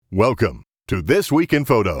Welcome to This Week in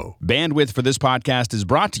Photo. Bandwidth for this podcast is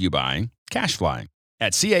brought to you by CashFly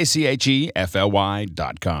at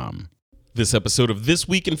CACHEFLY.com. This episode of This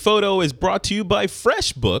Week in Photo is brought to you by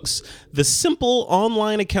FreshBooks, the simple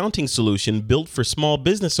online accounting solution built for small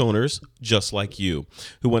business owners just like you,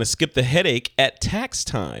 who want to skip the headache at tax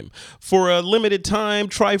time. For a limited time,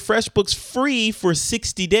 try FreshBooks free for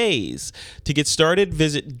 60 days. To get started,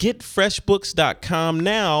 visit getfreshbooks.com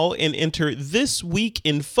now and enter This Week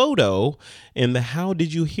in Photo in the How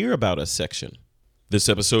Did You Hear About Us section. This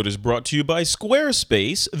episode is brought to you by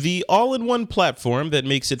Squarespace, the all-in-one platform that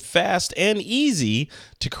makes it fast and easy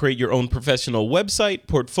to create your own professional website,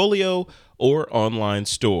 portfolio, or online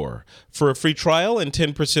store. For a free trial and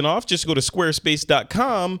 10% off, just go to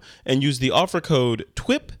squarespace.com and use the offer code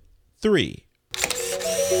TWIP3.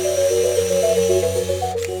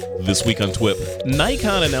 This week on TWIP,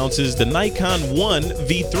 Nikon announces the Nikon 1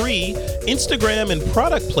 V3, Instagram and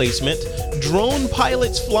product placement, drone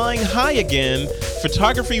pilots flying high again,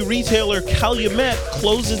 photography retailer Calumet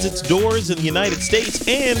closes its doors in the United States,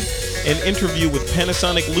 and an interview with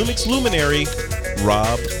Panasonic Lumix luminary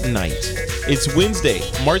Rob Knight. It's Wednesday,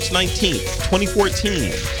 March 19th,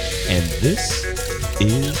 2014, and this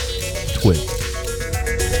is TWIP.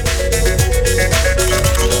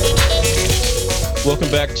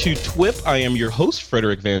 Welcome back to TWIP. I am your host,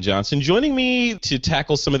 Frederick Van Johnson. Joining me to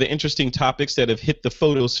tackle some of the interesting topics that have hit the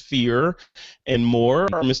photosphere and more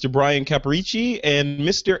are Mr. Brian Caparici and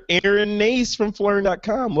Mr. Aaron Nace from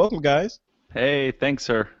Flurn.com. Welcome, guys. Hey, thanks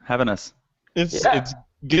for having us. It's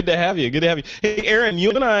good to have you. Good to have you. Hey, Aaron,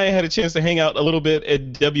 you and I had a chance to hang out a little bit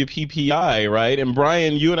at WPPI, right? And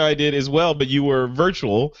Brian, you and I did as well, but you were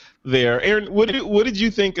virtual there. Aaron, what did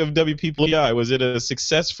you think of WPPI? Was it a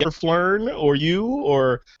success for Flurn or you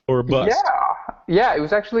or bust? Yeah, it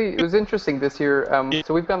was interesting this year.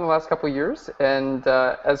 So we've gone the last couple of years, and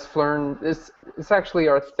as Flurn, it's actually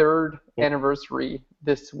our third anniversary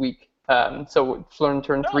this week. So Flurn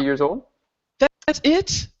turned 3 years old. That's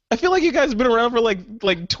it? I feel like you guys have been around for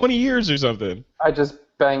like 20 years or something. I just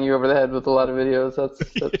bang you over the head with a lot of videos. That's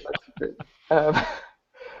great.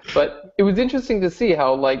 But it was interesting to see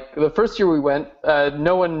how, like, the first year we went,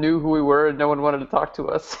 no one knew who we were and no one wanted to talk to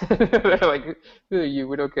us. They're like, who are you?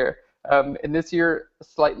 We don't care. And this year,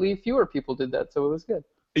 slightly fewer people did that, so it was good.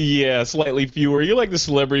 Yeah, slightly fewer. You're like the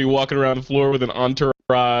celebrity walking around the floor with an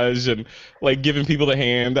entourage and, like, giving people the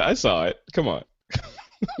hand. I saw it. Come on.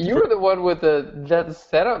 You were the one with that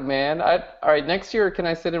setup, man. All right, next year, can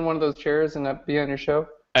I sit in one of those chairs and be on your show?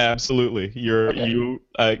 Absolutely.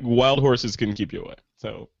 Wild horses can keep you away.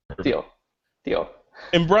 So Deal.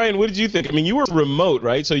 And Brian, what did you think? I mean, you were remote,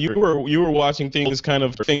 right? So you were watching things kind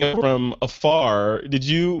of from afar.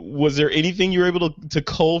 Was there anything you were able to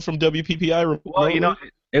cull from WPPI remotely? Well,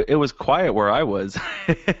 it was quiet where I was.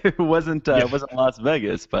 It wasn't Las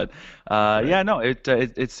Vegas, but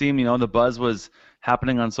it seemed the buzz was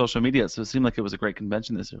happening on social media, so it seemed like it was a great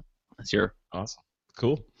convention this year. Awesome.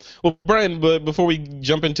 Cool. Well, Brian, but before we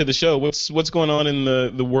jump into the show, what's going on in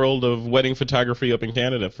the world of wedding photography up in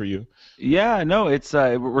Canada for you? Yeah, no, it's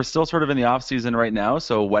we're still sort of in the off season right now,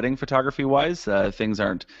 so wedding photography wise, things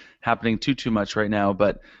aren't happening too much right now.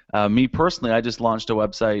 But me personally, I just launched a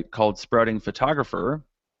website called Sprouting Photographer,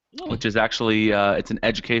 which is actually it's an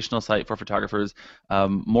educational site for photographers,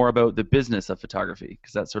 more about the business of photography,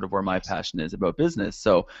 because that's sort of where my passion is, about business.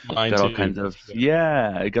 So I got all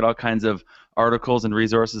kinds of articles and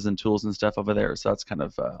resources and tools and stuff over there. So that's kind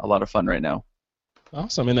of a lot of fun right now.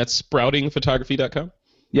 Awesome. And that's sproutingphotography.com?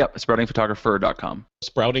 Yep, sproutingphotographer.com.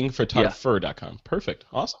 Sproutingphotographer.com. Perfect.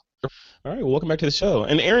 Awesome. All right, well, welcome back to the show.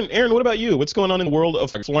 And Aaron, what about you? What's going on in the world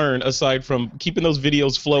of Flurn aside from keeping those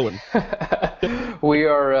videos flowing? We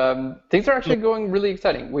are things are actually going really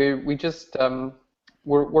exciting. We just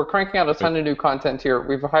we're cranking out a ton of new content here.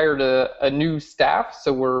 We've hired a new staff,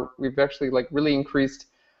 so we've actually really increased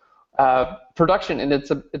production, and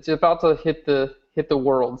it's about to hit the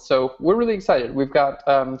world. So we're really excited. We've got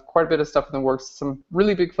quite a bit of stuff in the works, some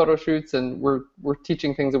really big photo shoots, and we're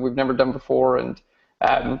teaching things that we've never done before. And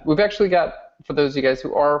we've actually got, for those of you guys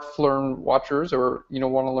who are Flurn watchers or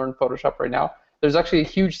want to learn Photoshop right now, there's actually a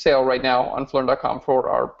huge sale right now on Flurn.com for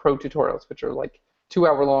our pro tutorials, which are like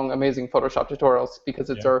 2-hour-long amazing Photoshop tutorials, because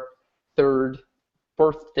it's our third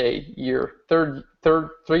birthday year, third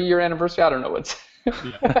 3-year anniversary. I don't know what's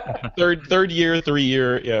third year,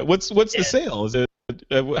 3-year. Yeah. What's the sale? Is it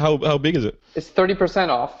how big is it? It's 30%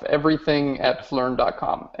 off everything at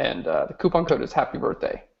Flurn.com, and the coupon code is Happy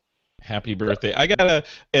Birthday. Happy birthday!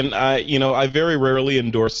 I very rarely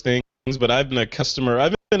endorse things but I've been a customer.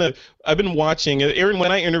 I've been watching Aaron.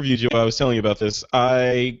 When I interviewed you, I was telling you about this.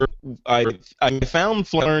 I found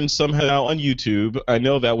Flearn somehow on YouTube. I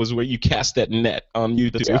know that was where you cast that net on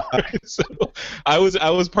YouTube. So I was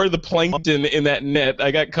part of the plankton in that net. I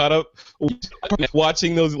got caught up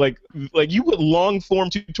watching those like you put long form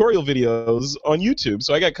tutorial videos on YouTube.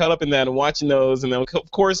 So I got caught up in that and watching those, and then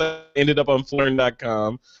of course I ended up on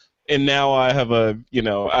Flearn.com. And now I have I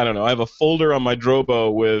have a folder on my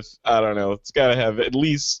Drobo with, it's got to have at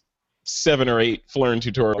least 7 or 8 Flearn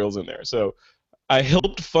tutorials in there. So I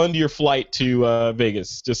helped fund your flight to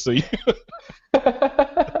Vegas, just so you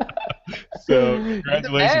So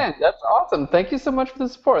congratulations. Man, that's awesome. Thank you so much for the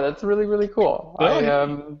support. That's really, really cool.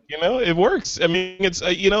 Well, it works. I mean, it's,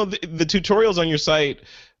 the tutorials on your site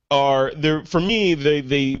are, for me,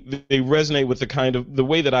 they resonate with the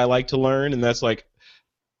way that I like to learn, and that's like,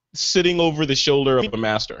 sitting over the shoulder of a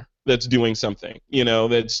master that's doing something,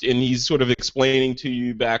 and he's sort of explaining to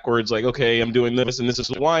you backwards, like, okay, I'm doing this, and this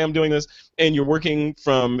is why I'm doing this, and you're working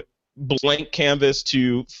from blank canvas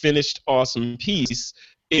to finished awesome piece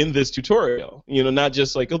in this tutorial, not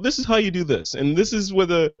just like, oh, this is how you do this, and this is what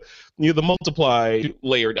the multiply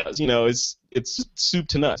layer does, it's soup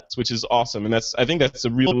to nuts, which is awesome, and I think that's a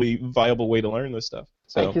really viable way to learn this stuff.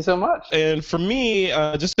 So, thank you so much. And for me,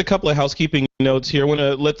 just a couple of housekeeping notes here. I want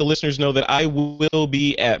to let the listeners know that I will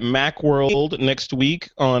be at Macworld next week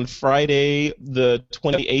on Friday, the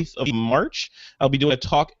 28th of March. I'll be doing a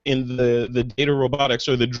talk in the data robotics,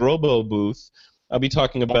 or the Drobo booth. I'll be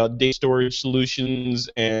talking about data storage solutions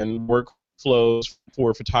and workflows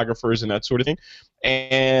for photographers and that sort of thing.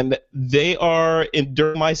 And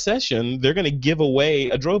during my session, they're going to give away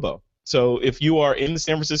a Drobo. So if you are in the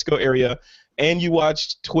San Francisco area and you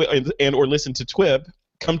watched or listen to TWIP,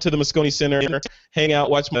 come to the Moscone Center, hang out,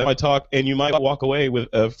 watch my talk, and you might walk away with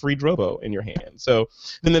a free Drobo in your hand. So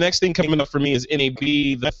then the next thing coming up for me is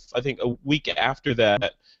NAB, I think a week after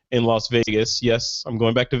that, in Las Vegas. Yes, I'm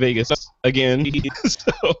going back to Vegas again.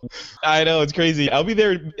 So I know, it's crazy. I'll be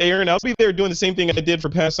there, Aaron. I'll be there doing the same thing I did for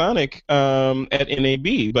Panasonic at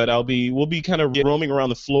NAB, but we'll be kind of roaming around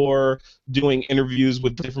the floor, doing interviews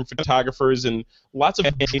with different photographers, and lots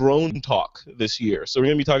of drone talk this year. So we're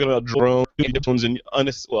going to be talking about drones and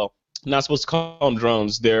not supposed to call them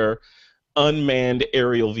drones. They're unmanned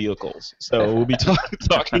aerial vehicles. So we'll be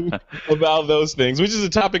talking about those things, which is a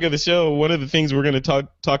topic of the show. One of the things we're going to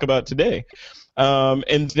talk about today.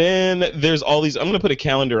 And then there's all these. I'm going to put a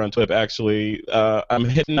calendar on TWIP, actually. I'm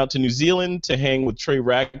heading out to New Zealand to hang with Trey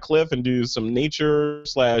Radcliffe and do some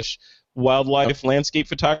nature/wildlife landscape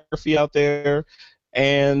photography out there.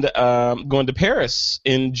 And going to Paris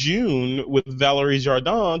in June with Valerie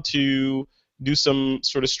Jardin to do some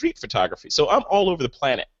sort of street photography. So I'm all over the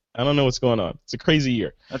planet. I don't know what's going on. It's a crazy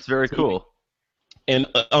year. That's very cool. And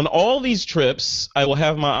on all these trips, I will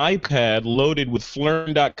have my iPad loaded with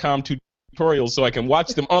Flearn.com tutorials so I can watch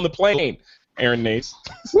them on the plane. Aaron Nace.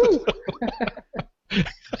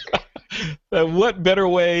 What better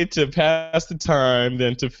way to pass the time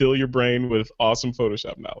than to fill your brain with awesome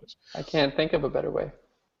Photoshop knowledge? I can't think of a better way.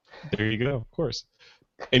 There you go. Of course.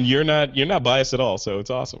 And you're not biased at all, so it's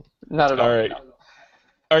awesome. Not at all. All right.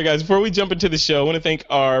 All right, guys, before we jump into the show, I want to thank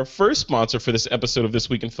our first sponsor for this episode of This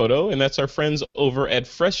Week in Photo, and that's our friends over at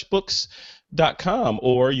freshbooks.com,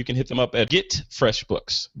 or you can hit them up at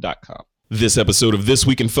getfreshbooks.com. This episode of This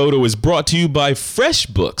Week in Photo is brought to you by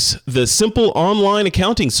FreshBooks, the simple online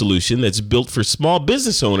accounting solution that's built for small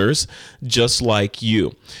business owners just like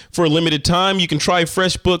you. For a limited time, you can try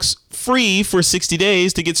FreshBooks free for 60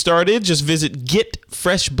 days. To get started, just visit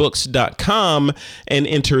getfreshbooks.com and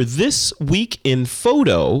enter This Week in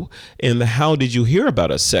Photo in the How Did You Hear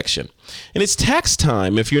About Us section. And it's tax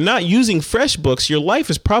time. If you're not using FreshBooks, your life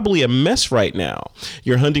is probably a mess right now.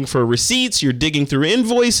 You're hunting for receipts, you're digging through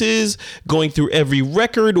invoices, going through every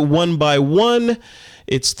record one by one.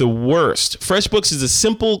 It's the worst. FreshBooks is a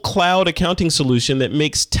simple cloud accounting solution that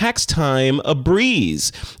makes tax time a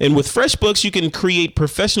breeze. And with FreshBooks, you can create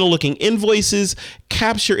professional-looking invoices,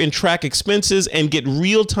 capture and track expenses, and get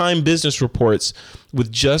real-time business reports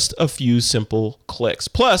with just a few simple clicks.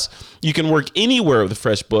 Plus, you can work anywhere with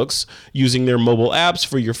FreshBooks using their mobile apps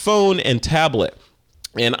for your phone and tablet.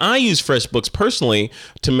 And I use FreshBooks personally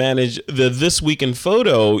to manage the This Week in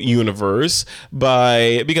Photo universe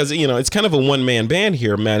because it's kind of a one-man band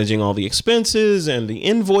here, managing all the expenses and the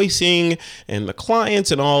invoicing and the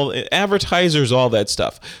clients and all advertisers, all that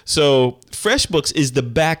stuff. So FreshBooks is the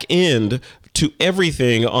back end to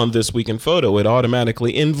everything on This Week in Photo. It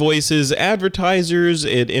automatically invoices advertisers,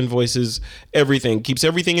 it invoices everything, keeps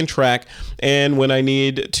everything in track. And when I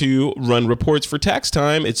need to run reports for tax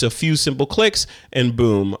time, it's a few simple clicks and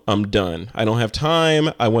boom, I'm done. I don't have time.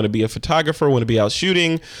 I want to be a photographer, want to be out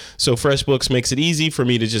shooting. So FreshBooks makes it easy for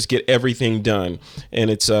me to just get everything done. And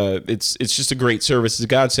it's just a great service. It's a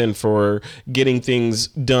godsend for getting things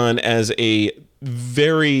done as a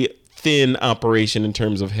very thin operation in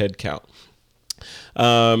terms of headcount.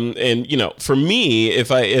 And you know, for me,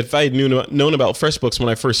 if I had known about FreshBooks when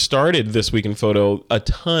I first started This Week in Photo, a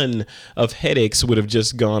ton of headaches would have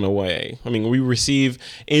just gone away. I mean, we receive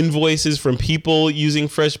invoices from people using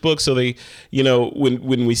FreshBooks, so they, you know,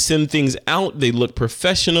 when we send things out, they look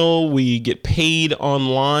professional. We get paid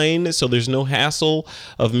online, so there's no hassle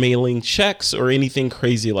of mailing checks or anything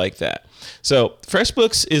crazy like that. So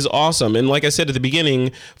FreshBooks is awesome. And like I said at the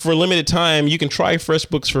beginning, for a limited time, you can try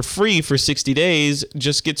FreshBooks for free for 60 days.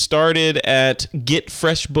 Just get started at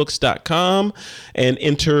getfreshbooks.com and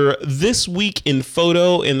enter This Week in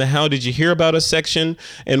Photo in the How Did You Hear About Us section.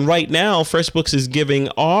 And right now, FreshBooks is giving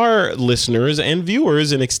our listeners and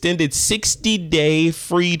viewers an extended 60-day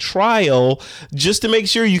free trial just to make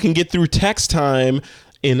sure you can get through tax time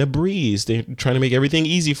in a breeze. They're trying to make everything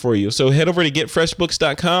easy for you. So head over to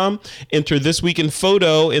getfreshbooks.com, enter This Week in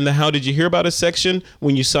Photo in the How Did You Hear About Us section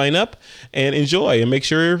when you sign up, and enjoy. And make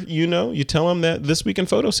sure you tell them that This Week in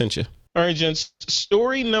Photo sent you. All right, gents.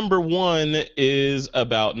 Story number 1 is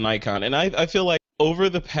about Nikon. And I feel like over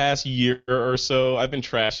the past year or so, I've been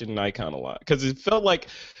trashing Nikon a lot because it felt like,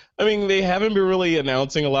 I mean, they haven't been really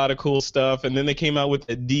announcing a lot of cool stuff. And then they came out with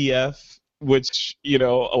the DF, which, you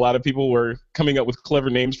know, a lot of people were coming up with clever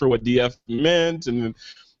names for what DF meant. And,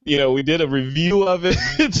 you know, we did a review of it.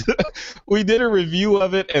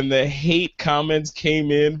 And the hate comments came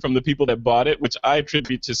in from the people that bought it, which I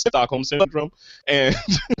attribute to Stockholm Syndrome. And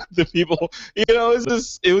the people, you know,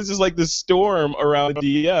 it was just like this storm around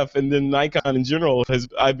DF. And then Nikon in general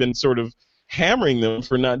I've been sort of hammering them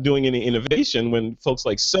for not doing any innovation when folks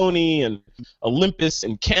like Sony and Olympus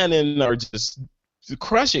and Canon are just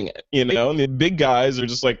crushing it, you know, and the big guys are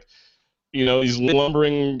just like, you know, these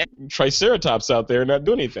lumbering triceratops out there not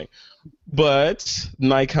doing anything. But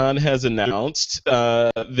Nikon has announced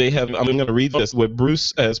I'm going to read this, what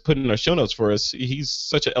Bruce has put in our show notes for us. He's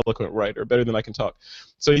such an eloquent writer, better than I can talk.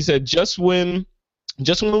 So he said, just when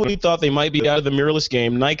we thought they might be out of the mirrorless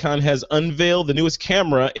game, Nikon has unveiled the newest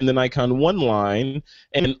camera in the Nikon One line,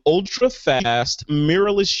 an ultra-fast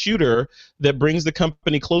mirrorless shooter that brings the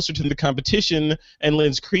company closer to the competition and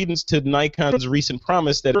lends credence to Nikon's recent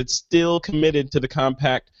promise that it's still committed to the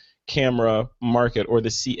compact camera market, or the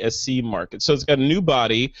CSC market. So it's got a new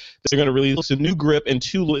body. They're going to release a new grip and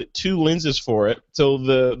two lenses for it. So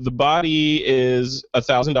the body is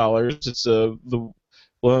 $1,000. It's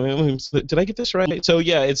did I get this right? So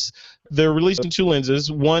yeah, they're releasing 2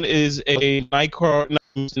 lenses. One is a Nikkor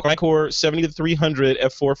 70-300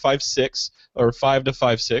 f4.56 or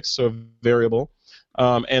 5-5.6, so variable,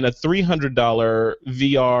 and a $300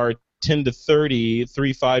 VR 10-30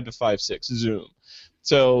 3.5-5.6 zoom.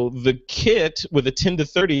 So the kit with a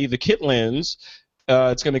 10-30, the kit lens,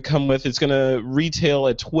 it's going to retail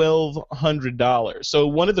at $1,200. So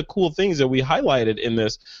one of the cool things that we highlighted in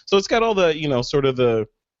this, so it's got all the, you know, sort of the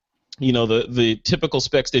typical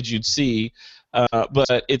specs that you'd see,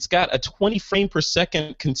 but it's got a 20 frame per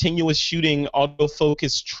second continuous shooting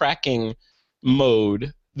autofocus tracking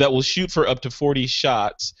mode that will shoot for up to 40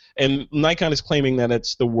 shots, and Nikon is claiming that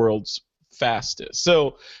it's the world's fastest.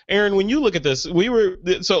 So, Aaron, when you look at this,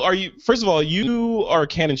 are you, first of all, you are a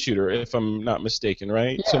Canon shooter, if I'm not mistaken,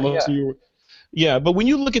 right? Yeah, so most of you, yeah, but when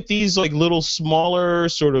you look at these like little smaller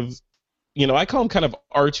sort of, you know, I call them kind of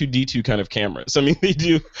R2-D2 kind of cameras. I mean, they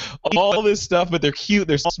do all this stuff, but they're cute,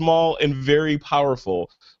 they're small, and very powerful.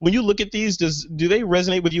 When you look at these, do they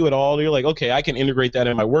resonate with you at all? You're like, okay, I can integrate that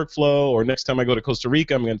in my workflow, or next time I go to Costa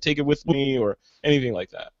Rica, I'm going to take it with me, or anything like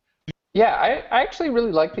that. Yeah, I actually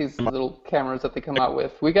really like these little cameras that they come out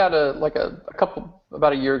with. We got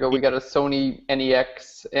about a year ago, we got a Sony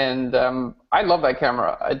NEX, and I love that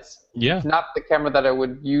camera. It's not the camera that I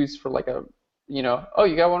would use for like a, you know, oh,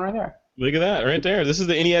 you got one right there. Look at that right there. This is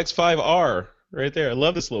the NEX 5R right there. I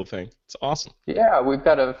love this little thing. It's awesome. Yeah, we've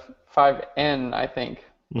got a 5N, I think,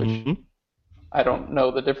 which I don't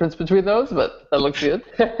know the difference between those, but that looks good.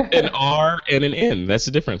 An R and an N. That's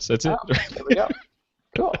the difference. That's it. There we go.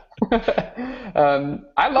 Cool.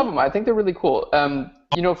 I love them. I think they're really cool.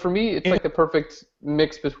 You know, for me, it's like the perfect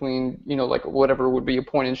mix between, you know, like whatever would be a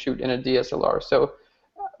point and shoot in a DSLR. So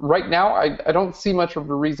right now, I don't see much of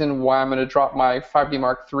a reason why I'm going to drop my 5D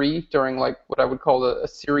Mark III during like what I would call a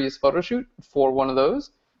serious photo shoot for one of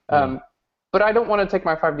those. But I don't want to take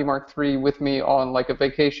my 5D Mark III with me on like a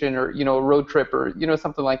vacation or a road trip or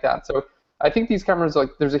something like that. So I think these cameras, like,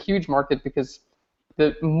 there's a huge market because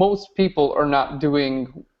most people are not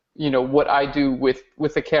doing what I do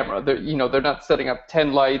with a camera. They're not setting up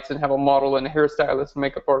 10 lights and have a model and a hairstylist and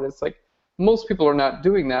makeup artist. Like, most people are not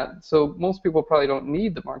doing that, so most people probably don't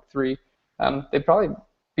need the Mark III. They'd probably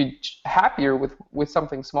be happier with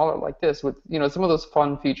something smaller like this, with some of those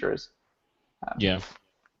fun features. Yeah,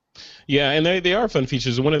 and they are fun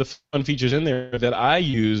features. One of the fun features in there that I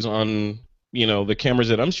use on the cameras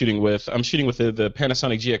that I'm shooting with the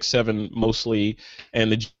Panasonic GX7 mostly,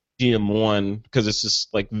 and the GM1 because it's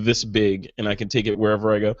just like this big and I can take it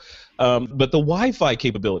wherever I go. But the Wi-Fi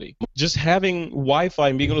capability, just having Wi-Fi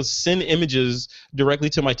and being able to send images directly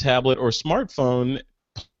to my tablet or smartphone,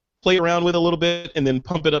 play around with a little bit, and then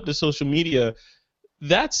pump it up to social media,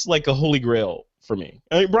 that's like a holy grail for me.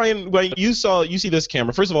 I mean, Brian, when you see this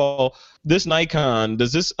camera, first of all, this Nikon,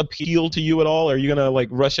 does this appeal to you at all? Are you gonna like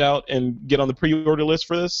rush out and get on the pre-order list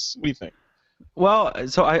for this? What do you think? Well,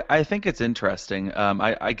 so I think it's interesting.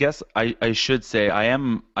 I guess I should say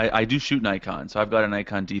I do shoot Nikon, so I've got a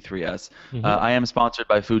Nikon D3S. I am sponsored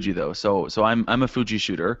by Fuji though, so I'm a Fuji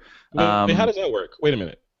shooter. Wait, how does that work? Wait a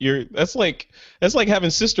minute. That's like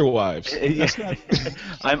having sister wives.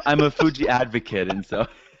 I'm a Fuji advocate, and so.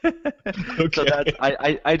 Okay. So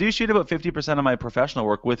I do shoot about 50% of my professional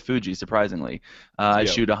work with Fuji, surprisingly. I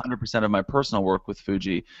shoot 100% of my personal work with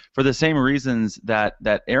Fuji for the same reasons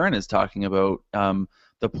that Aaron is talking about,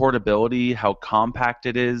 the portability, how compact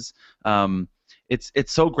it is.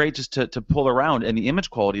 It's so great just to pull around, and the image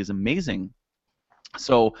quality is amazing.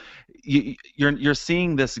 So you're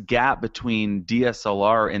seeing this gap between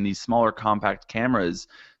DSLR and these smaller compact cameras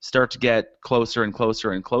start to get closer and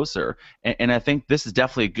closer and closer, and I think this is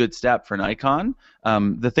definitely a good step for Nikon.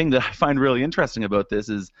 The thing that I find really interesting about this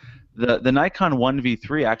is the Nikon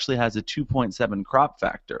 1V3 actually has a 2.7 crop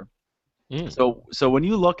factor. So when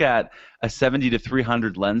you look at a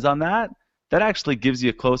 70-300 lens on that actually gives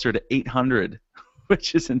you closer to 800,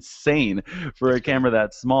 which is insane for a camera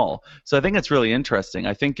that small. So I think it's really interesting.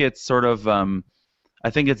 I think it's sort of, I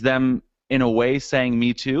think it's them in a way saying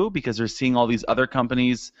me too, because they're seeing all these other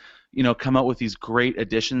companies, come out with these great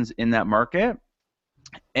additions in that market.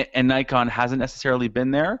 And Nikon hasn't necessarily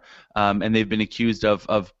been there, and they've been accused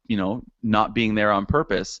of not being there on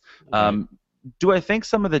purpose. Do I think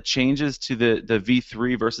some of the changes to the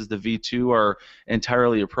V3 versus the V2 are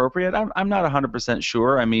entirely appropriate? I'm not 100%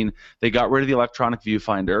 sure. I mean, they got rid of the electronic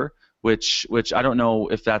viewfinder, which I don't know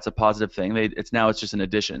if that's a positive thing. It's just an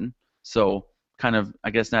addition. So kind of, I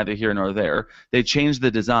guess, neither here nor there. They changed the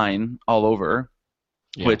design all over.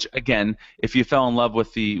 Yeah. Which, again, if you fell in love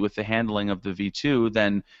with the handling of the V2,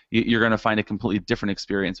 then you're going to find a completely different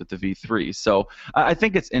experience with the V3. So I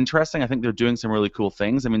think it's interesting. I think they're doing some really cool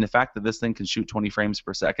things. I mean, the fact that this thing can shoot 20 frames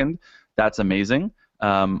per second, that's amazing.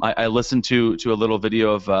 I listened to a little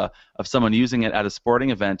video of someone using it at a sporting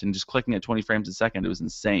event and just clicking at 20 frames a second. It was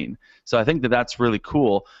insane. So I think that's really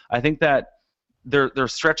cool. I think that they're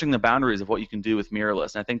stretching the boundaries of what you can do with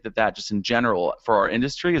mirrorless. And I think that just in general for our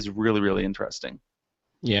industry is really, really interesting.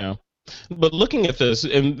 Yeah. But looking at this,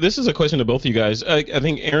 and this is a question to both of you guys, I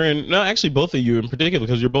think Aaron, no, actually both of you in particular,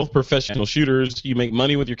 because you're both professional shooters, you make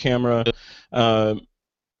money with your camera.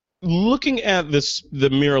 Looking at the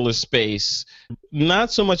mirrorless space,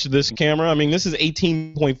 not so much this camera. I mean, this is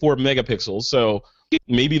 18.4 megapixels, so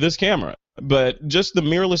maybe this camera. But just the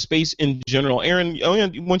mirrorless space in general. Aaron,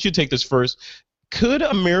 I want you to take this first. Could a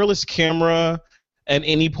mirrorless camera at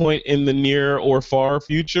any point in the near or far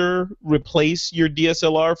future replace your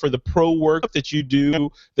DSLR for the pro work that you do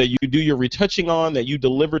your retouching on, that you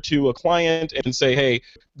deliver to a client and say, hey,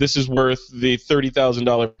 this is worth the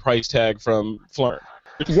 $30,000 price tag from Flern?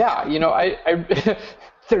 Yeah, I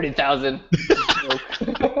 30,000.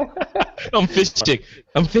 I'm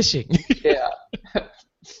fishing. Yeah.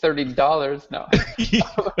 $30, no.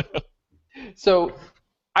 So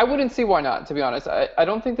I wouldn't see why not, to be honest. I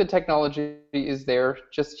don't think the technology is there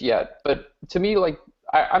just yet. But to me, like,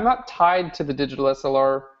 I'm not tied to the digital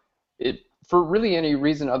SLR for really any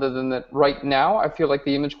reason other than that right now I feel like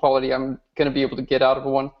the image quality I'm going to be able to get out of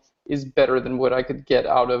one is better than what I could get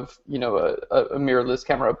out of a mirrorless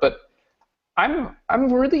camera. But I'm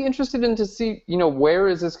really interested in to see where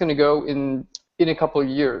is this going to go in a couple of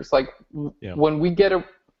years. Like when we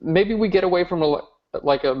maybe we get away from a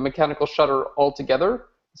mechanical shutter altogether,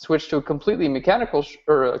 switch to a completely mechanical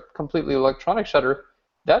or a completely electronic shutter,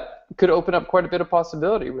 that could open up quite a bit of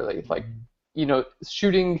possibility, really. Like,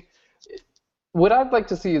 shooting. What I'd like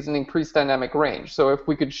to see is an increased dynamic range. So if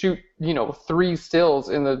we could shoot, 3 stills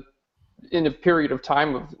in a period of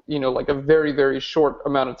time of, like a very, very short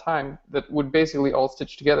amount of time that would basically all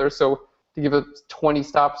stitch together. So to give it 20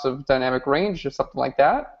 stops of dynamic range or something like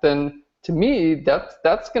that, then to me,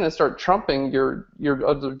 that's going to start trumping your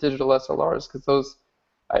other digital SLRs, because those,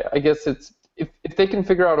 I guess it's, if they can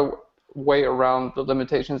figure out a way around the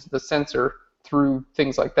limitations of the sensor through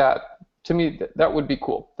things like that, to me, that would be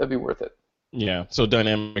cool. That'd be worth it. Yeah, so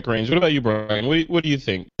dynamic range. What about you, Brian? What do you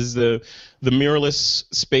think? Is the mirrorless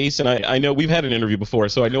space, and I know we've had an interview before,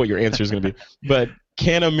 so I know what your answer is going to be, but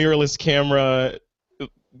can a mirrorless camera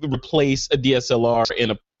replace a DSLR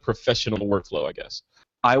in a professional workflow, I guess?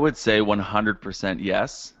 I would say 100%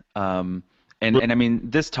 yes. And I mean,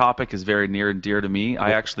 this topic is very near and dear to me.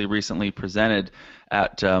 I actually recently presented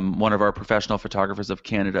at one of our Professional Photographers of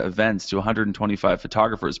Canada events to 125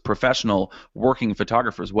 photographers, professional working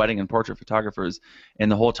photographers, wedding and portrait photographers,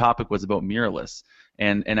 and the whole topic was about mirrorless.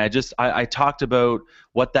 And I talked about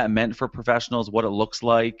what that meant for professionals, what it looks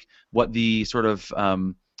like, what the sort of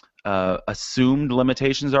assumed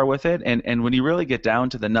limitations are with it, and when you really get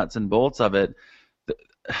down to the nuts and bolts of it,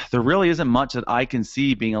 there really isn't much that I can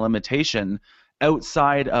see being a limitation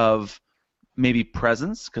outside of maybe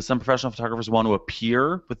presence, because some professional photographers want to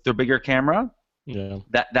appear with their bigger camera. Yeah.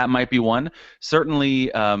 That might be one.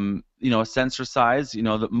 Certainly, sensor size.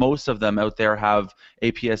 Most of them out there have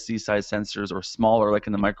APS-C size sensors or smaller, like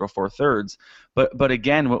in the Micro Four Thirds. But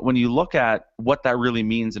again, when you look at what that really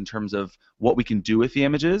means in terms of what we can do with the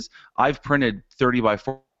images, I've printed 30 by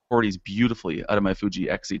 40s beautifully out of my Fuji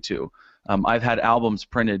X-E2. I've had albums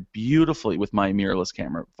printed beautifully with my mirrorless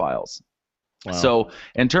camera files. Wow. So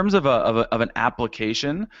in terms of an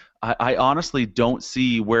application, I honestly don't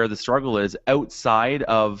see where the struggle is outside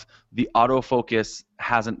of the autofocus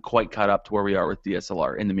hasn't quite caught up to where we are with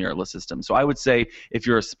DSLR in the mirrorless system. So I would say if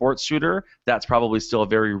you're a sports shooter, that's probably still a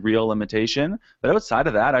very real limitation. But outside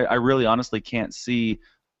of that, I really honestly can't see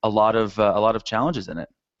a lot of challenges in it.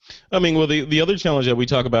 I mean, well, the other challenge that we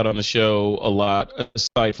talk about on the show a lot,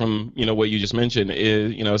 aside from what you just mentioned,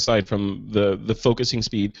 is aside from the focusing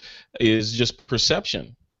speed, is just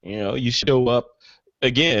perception. You show up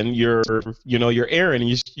again, you're Aaron, and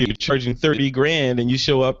you're charging $30,000, and you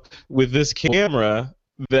show up with this camera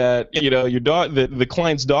that your daughter, the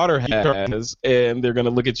client's daughter has, and they're going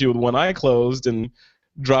to look at you with one eye closed and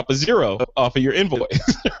drop a zero off of your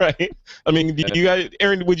invoice, right? I mean, you guys,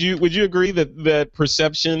 Aaron, would you agree that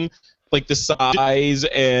perception, like the size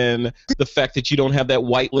and the fact that you don't have that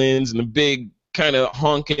white lens and the big kind of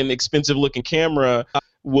honking, expensive-looking camera,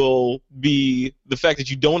 will be the fact that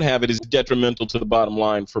you don't have it is detrimental to the bottom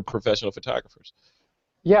line for professional photographers?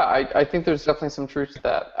 Yeah, I think there's definitely some truth to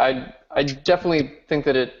that. I definitely think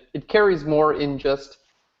that it carries more in just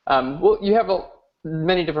you have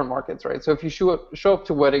many different markets, right? So if you show up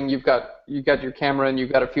to wedding, you've got your camera and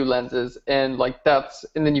you've got a few lenses, and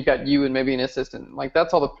and then you've got you and maybe an assistant. Like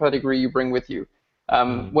that's all the pedigree you bring with you.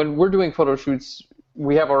 When we're doing photo shoots,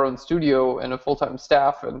 we have our own studio and a full-time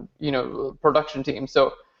staff and production team.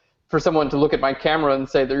 So for someone to look at my camera and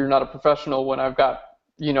say that you're not a professional when I've got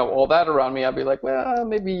all that around me, I'd be like, well,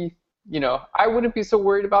 maybe I wouldn't be so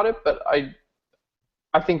worried about it, but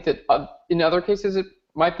I think that in other cases it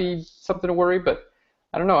might be something to worry, but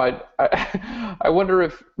I don't know. I wonder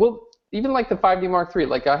if, even like the 5D Mark III,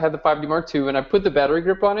 like I had the 5D Mark II and I put the battery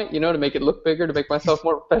grip on it, to make it look bigger, to make myself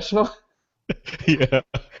more professional. Yeah.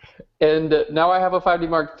 And now I have a 5D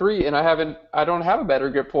Mark III and I don't have a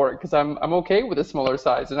battery grip for it because I'm okay with a smaller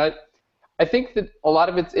size. And I think that a lot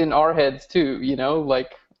of it's in our heads too,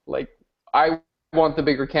 like I want the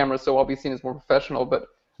bigger camera so I'll be seen as more professional, but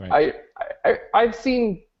right. I've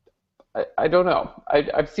seen, I don't know,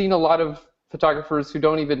 I've seen a lot of photographers who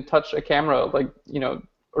don't even touch a camera,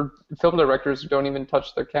 or film directors who don't even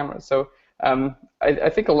touch their camera. So I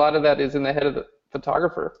think a lot of that is in the head of the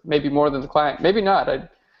photographer, maybe more than the client. Maybe not.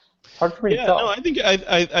 Hard for me to tell. No, I think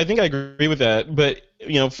I agree with that. But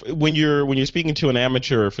when you're speaking to an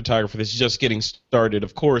amateur photographer that's just getting started,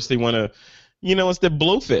 of course they want to. It's the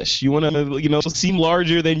blowfish. You want to, seem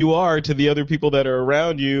larger than you are to the other people that are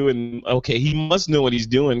around you. And, okay, he must know what he's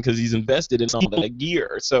doing because he's invested in all that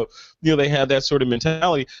gear. So, they have that sort of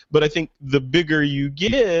mentality. But I think the bigger you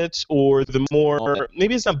get, or the more,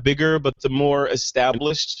 maybe it's not bigger, but the more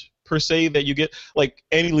established, per se, that you get, like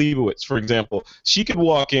Annie Leibovitz, for example. She could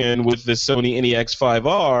walk in with the Sony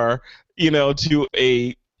NEX5R, to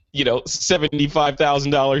a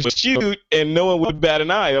 $75,000 shoot, and no one would bat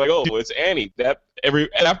an eye. Like, oh, it's Annie.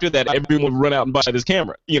 After that, everyone would run out and buy this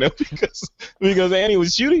camera, because Annie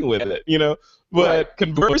was shooting with it, But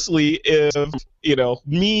conversely, if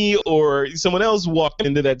me or someone else walked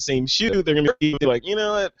into that same shoot, they're gonna be like, you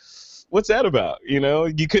know what? What's that about?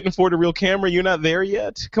 You couldn't afford a real camera. You're not there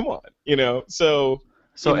yet. Come on. So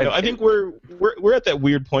I think we're at that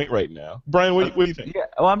weird point right now. Brian, what do you think? Yeah,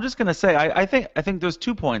 well, I'm just gonna say I think there's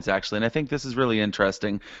 2 points actually, and I think this is really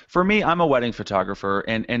interesting. For me, I'm a wedding photographer,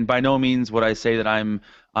 and by no means would I say that I'm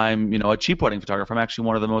a cheap wedding photographer. I'm actually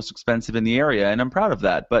one of the most expensive in the area, and I'm proud of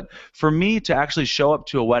that. But for me to actually show up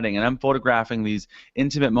to a wedding and I'm photographing these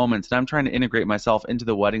intimate moments, and I'm trying to integrate myself into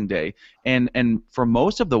the wedding day, and for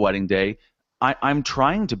most of the wedding day, I'm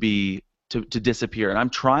trying to disappear, and I'm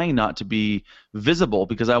trying not to be visible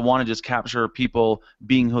because I want to just capture people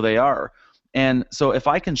being who they are. And so if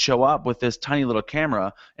I can show up with this tiny little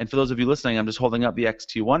camera, and for those of you listening, I'm just holding up the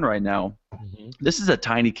X-T1 right now. This is a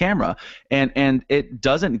tiny camera, and it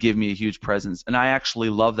doesn't give me a huge presence, and I actually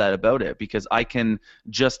love that about it because I can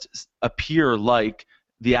just appear like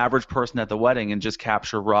the average person at the wedding and just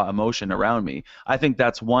capture raw emotion around me. I think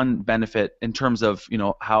that's one benefit in terms of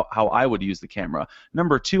how I would use the camera.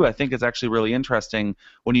 Number 2, I think it's actually really interesting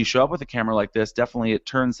when you show up with a camera like this. Definitely, it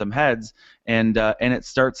turns some heads and it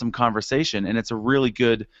starts some conversation, and it's a really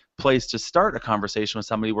good place to start a conversation with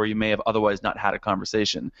somebody where you may have otherwise not had a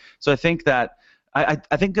conversation. So I think that I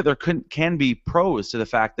think that there can be pros to the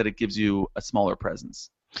fact that it gives you a smaller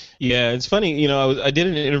presence. Yeah, it's funny. I did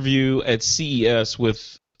an interview at CES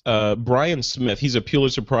with Brian Smith. He's a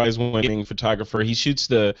Pulitzer Prize-winning photographer. He shoots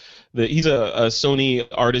he's a Sony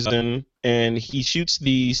artisan, and he shoots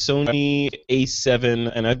the Sony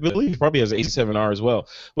A7, and I believe he probably has an A7R as well.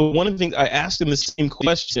 But one of the things I asked him the same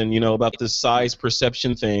question, about the size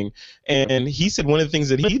perception thing, and he said one of the things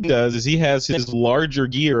that he does is he has his larger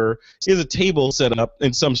gear. He has a table set up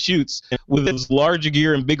in some shoots with his larger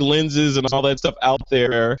gear and big lenses and all that stuff out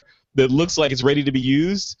there that looks like it's ready to be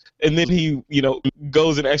used, and then he,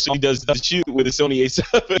 goes and actually does the shoot with a Sony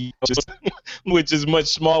A7, which is much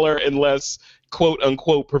smaller and less quote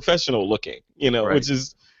unquote professional looking, Right. Which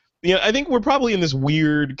is, I think we're probably in this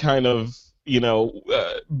weird kind of,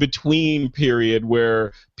 between period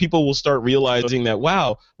where people will start realizing that,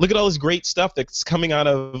 wow, look at all this great stuff that's coming out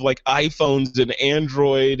of like iPhones and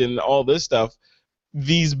Android and all this stuff.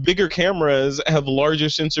 These bigger cameras have larger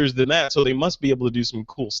sensors than that, so they must be able to do some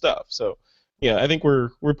cool stuff. So, yeah, I think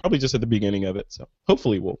we're probably just at the beginning of it. So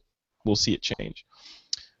hopefully we'll see it change.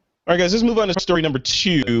 All right, guys, let's move on to story number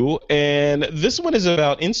 2, and this one is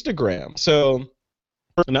about Instagram. So,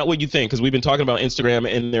 not what you think, because we've been talking about Instagram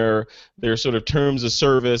and their sort of terms of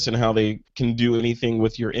service and how they can do anything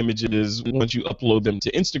with your images once you upload them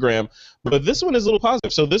to Instagram. But this one is a little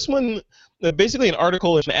positive. So this one, basically an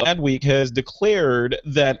article in Adweek has declared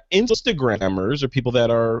that Instagrammers, or people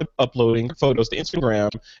that are uploading photos to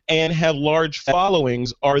Instagram and have large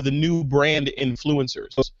followings, are the new brand influencers.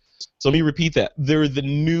 So let me repeat that. They're the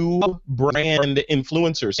new brand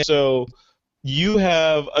influencers. So you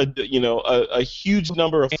have a huge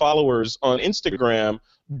number of followers on Instagram.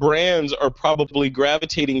 Brands are probably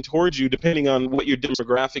gravitating towards you depending on what your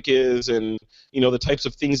demographic is and the types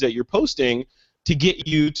of things that you're posting to get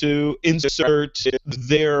you to insert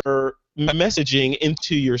their messaging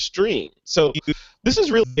into your stream. So this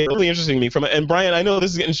is really interesting to me. And Brian, I know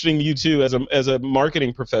this is interesting to you too as a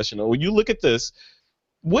marketing professional. When you look at this,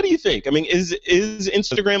 what do you think? I mean, is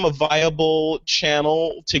Instagram a viable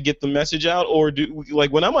channel to get the message out, or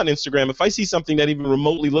when I'm on Instagram, if I see something that even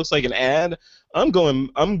remotely looks like an ad, I'm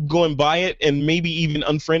going by it and maybe even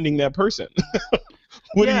unfriending that person.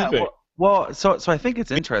 What do you think? Well, so I think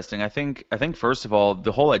it's interesting. I think first of all,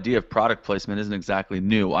 the whole idea of product placement isn't exactly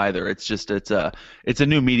new either. It's just it's a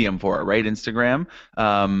new medium for it, right? Instagram.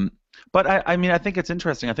 But I mean, I think it's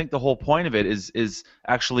interesting. I think the whole point of it is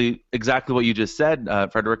actually exactly what you just said,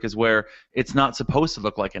 Frederick, is where it's not supposed to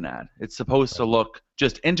look like an ad. It's supposed to look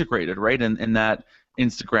just integrated, right, in that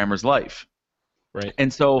Instagrammer's life. Right.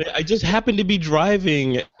 And so I just happened to be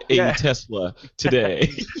driving a Tesla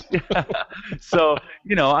today. Yeah. So,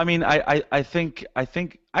 I mean, I think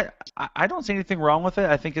I don't see anything wrong with it.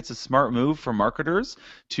 I think it's a smart move for marketers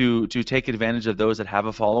to take advantage of those that have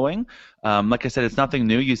a following. Like I said, it's nothing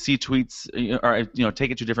new. You see tweets, or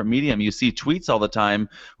take it to a different medium. You see tweets all the time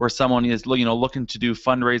where someone is looking to do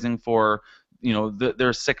fundraising for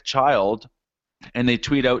their sick child. And they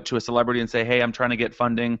tweet out to a celebrity and say, hey, I'm trying to get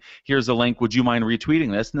funding. Here's a link. Would you mind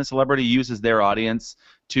retweeting this? And the celebrity uses their audience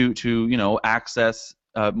to access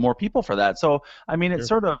more people for that. So, I mean, it's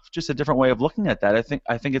sort of just a different way of looking at that.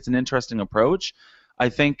 I think it's an interesting approach. I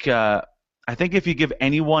think if you give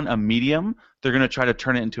anyone a medium, they're going to try to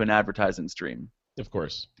turn it into an advertising stream. Of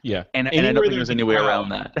course. Yeah. And I don't think there's any way around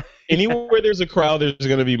that. Anywhere there's a crowd, there's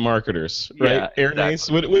going to be marketers, right? Yeah, Aaron Ace,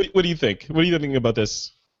 exactly. what do you think? What do you think about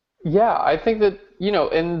this? Yeah, I think that,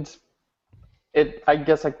 and I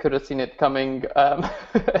guess I could have seen it coming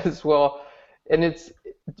as well. And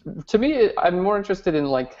to me, I'm more interested in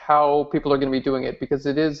like how people are going to be doing it, because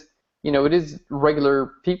it is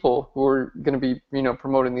regular people who are going to be,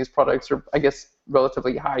 promoting these products, or I guess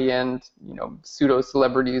relatively high-end, pseudo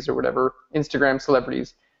celebrities or whatever, Instagram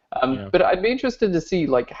celebrities. But I'd be interested to see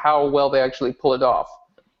like how well they actually pull it off.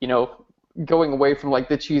 Going away from like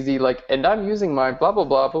the cheesy like, and I'm using my blah blah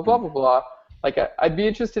blah blah blah blah blah. Like I'd be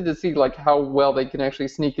interested to see like how well they can actually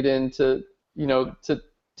sneak it in to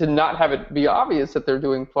to not have it be obvious that they're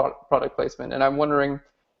doing product placement. And I'm wondering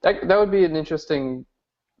that would be an interesting,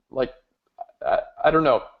 like, I don't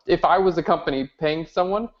know, if I was a company paying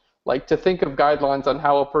someone, like, to think of guidelines on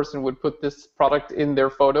how a person would put this product in their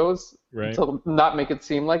photos, right, to not make it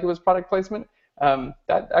seem like it was product placement.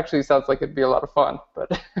 That actually sounds like it'd be a lot of fun.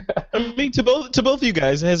 But I mean, to both of you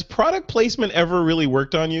guys, has product placement ever really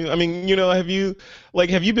worked on you? I mean, have you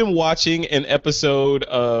been watching an episode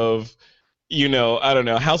of, I don't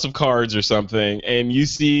know, House of Cards or something, and you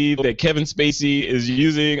see that Kevin Spacey is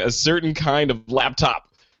using a certain kind of laptop?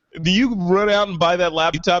 Do you run out and buy that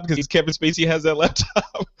laptop because Kevin Spacey has that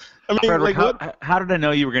laptop? I mean, Frederick, what? How did I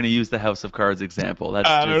know you were going to use the House of Cards example?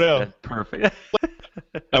 I don't know. That's perfect.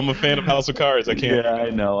 I'm a fan of House of Cards. I can't. Yeah, I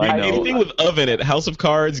know. Anything with "of" in it, House of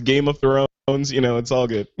Cards, Game of Thrones, it's all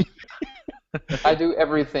good. I do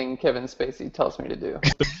everything Kevin Spacey tells me to do.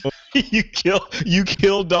 you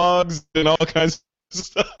kill dogs and all kinds of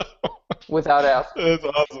stuff. Without asking. That's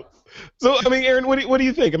awesome. So, I mean, Aaron, what do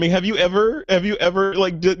you think? I mean, have you ever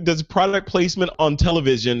like, does product placement on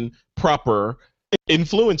television proper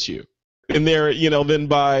influence you? And there, then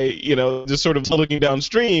by, just sort of looking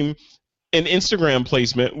downstream, an Instagram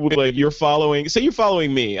placement, like you're following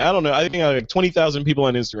me. I don't know. I think I have like 20,000 people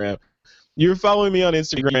on Instagram. You're following me on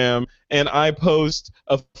Instagram, and I post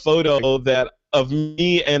a photo of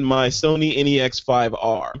me and my Sony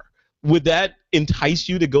NEX5R. Would that entice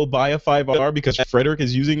you to go buy a 5R because Frederick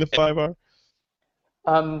is using the 5R?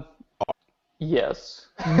 Yes.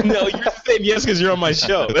 No, you're saying yes because you're on my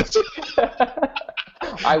show.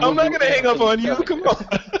 I'm not going to hang up on you. Come on.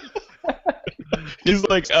 He's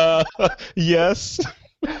like, yes.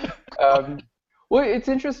 Well, it's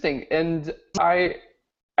interesting, and I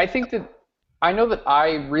think that I know that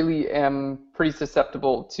I really am pretty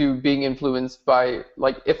susceptible to being influenced by,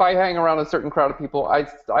 like, if I hang around a certain crowd of people,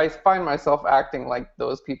 I find myself acting like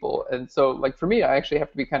those people. And so, like, for me, I actually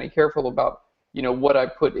have to be kind of careful about, what I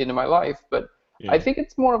put into my life. But I think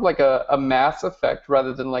it's more of like a mass effect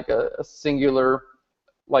rather than like a singular,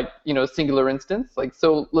 like, singular instance. Like,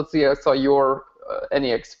 so let's say I saw your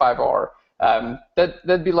NEX5R.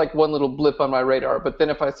 That'd be like one little blip on my radar. But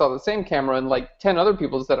then if I saw the same camera and like 10 other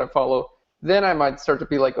people's that I follow, then I might start to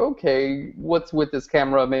be like, okay, what's with this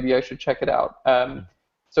camera? Maybe I should check it out.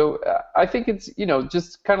 So I think it's,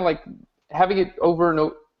 just kind of like having it over and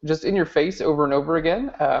over, just in your face over and over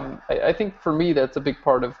again. I think for me, that's a big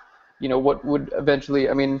part of, what would eventually,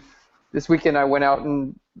 I mean, this weekend I went out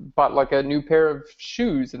and bought like a new pair of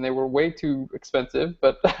shoes, and they were way too expensive,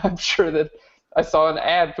 but I'm sure that I saw an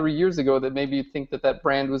ad 3 years ago that made me think that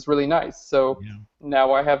brand was really nice. So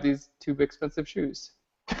now I have these two expensive shoes.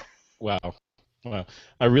 Wow.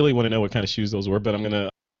 I really want to know what kind of shoes those were, but I'm going to...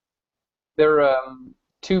 They're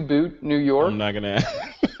Two Boot, New York. I'm not going to...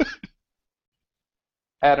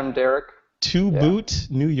 Adam Derrick. Two Boot,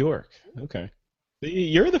 New York. Okay. See,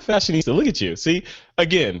 you're the fashionista. Look at you. See,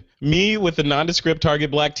 again, me with the nondescript Target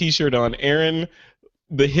black T-shirt on, Aaron,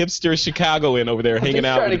 the hipster Chicagoan over there hanging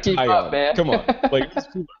out with a tie on. Man. Come on. Like,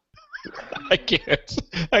 I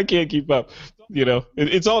can't keep up.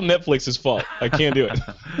 It's all Netflix's fault. I can't do it.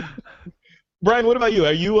 Brian, what about you?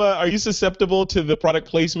 Are you susceptible to the product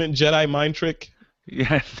placement Jedi mind trick?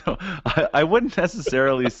 Yeah, no, I wouldn't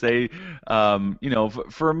necessarily say,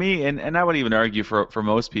 for me, and I would even argue for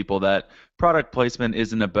most people that product placement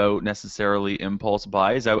isn't about necessarily impulse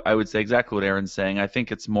buys. I would say exactly what Aaron's saying. I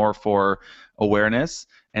think it's more for awareness,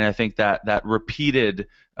 and I think that repeated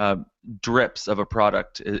drips of a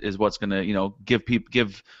product is what's going to,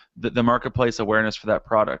 give the marketplace awareness for that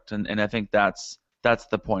product, and I think that's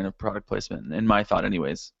the point of product placement, in my thought,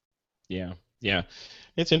 anyways. Yeah.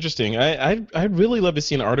 It's interesting. I'd really love to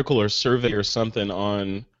see an article or survey or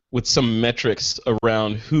something with some metrics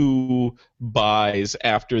around who buys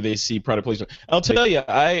after they see product placement. I'll tell you,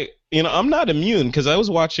 I'm not immune because I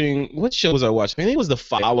was watching, what show was I watching? I think it was The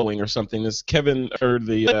Following or something. This Kevin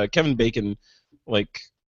Bacon, like,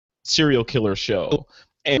 serial killer show.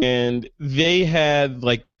 and they had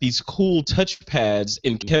like these cool touch pads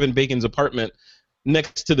in Kevin Bacon's apartment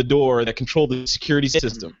next to the door that controlled the security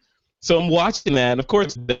system. So I'm watching that, and of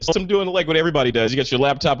course, I'm doing like what everybody does. You got your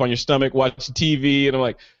laptop on your stomach, watching TV, and I'm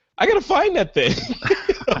like, I gotta find that thing,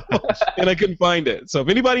 and I couldn't find it. So if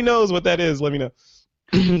anybody knows what that is, let me know.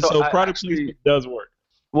 So product placement does work.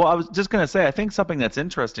 Well, I was just going to say, I think something that's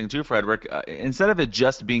interesting too, Frederick, instead of it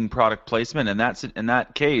just being product placement, and that's in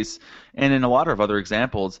that case, and in a lot of other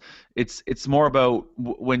examples, it's more about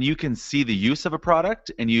when you can see the use of a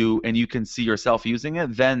product and you can see yourself using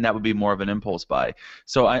it, then that would be more of an impulse buy.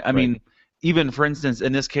 So I mean, even for instance,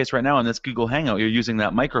 in this case right now, in this Google Hangout, you're using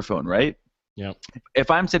that microphone, right? Yeah.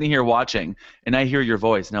 If I'm sitting here watching and I hear your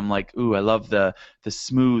voice and I'm like, ooh, I love the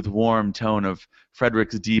smooth, warm tone of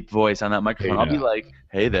Frederick's deep voice on that microphone, I'll be like,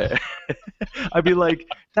 hey there. I'd be like,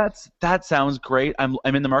 that sounds great. I'm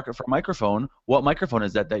in the market for a microphone. What microphone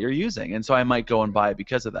is that you're using? And so I might go and buy it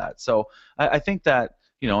because of that. So I think that,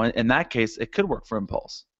 in that case, it could work for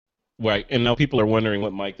impulse. Right, and now people are wondering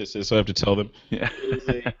what mic this is, so I have to tell them. Yeah.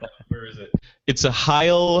 Where is it? It's a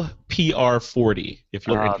Heil PR40. If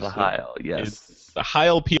you're interested. The Heil, yes. It's the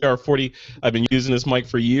Heil PR40. I've been using this mic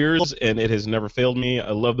for years, and it has never failed me. I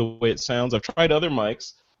love the way it sounds. I've tried other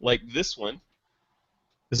mics, like this one.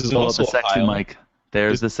 This is also the sexy Heil. mic.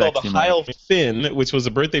 There's the sexy mic. The Heil Fin, which was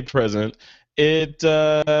a birthday present. It,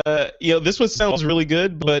 this one sounds really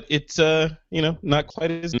good, but it's, not quite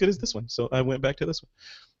as good as this one. So I went back to this one.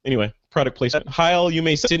 Anyway, product placement. Heil, you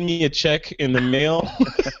may send me a check in the mail.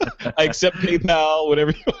 I accept PayPal, whatever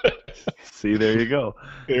you want. See, there you go.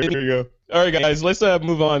 There you go. All right, guys, let's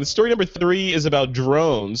move on. Story number 3 is about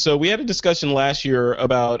drones. So we had a discussion last year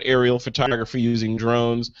about aerial photography using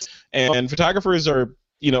drones, and photographers are,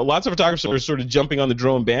 lots of photographers are sort of jumping on the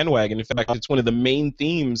drone bandwagon. In fact, it's one of the main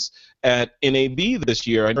themes at NAB this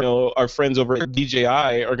year. I know our friends over at DJI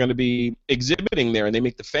are going to be exhibiting there, and they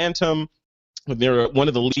make the Phantom. They're one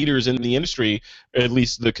of the leaders in the industry, at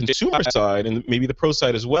least the consumer side, and maybe the pro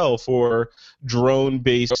side as well, for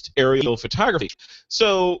drone-based aerial photography.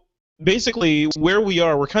 So basically, where we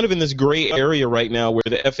are, we're kind of in this gray area right now where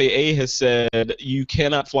the FAA has said you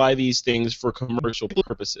cannot fly these things for commercial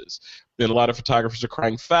purposes. And a lot of photographers are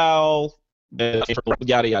crying foul,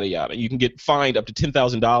 yada, yada, yada. You can get fined up to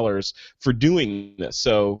 $10,000 for doing this.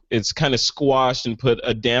 So it's kind of squashed and put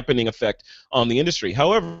a dampening effect on the industry.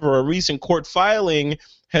 However, a recent court filing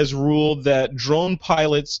has ruled that drone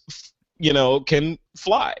pilots, can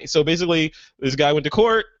fly. So basically, this guy went to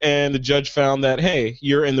court, and the judge found that, hey,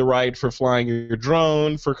 you're in the right for flying your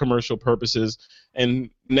drone for commercial purposes. And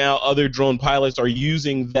now other drone pilots are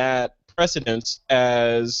using that precedence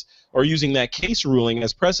or using that case ruling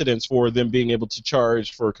as precedence for them being able to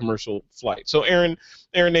charge for a commercial flight. So Aaron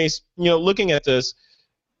Nace, looking at this,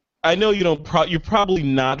 I know you're probably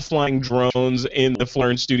not flying drones in the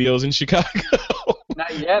Florence Studios in Chicago.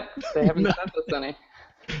 Not yet. They haven't sent us any.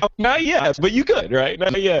 Not yet, but you could, right?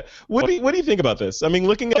 Not yet. What do you think about this? I mean,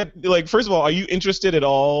 looking at, first of all, are you interested at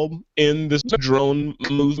all in this drone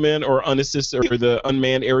movement or unassisted or the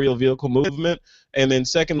unmanned aerial vehicle movement? And then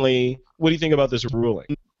secondly, what do you think about this ruling?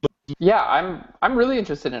 Yeah, I'm really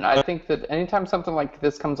interested in it. I think that anytime something like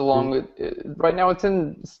this comes along, right now it's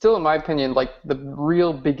still in my opinion, like the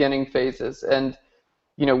real beginning phases, and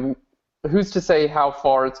who's to say how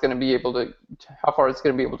far it's going to be able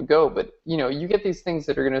to go? But you get these things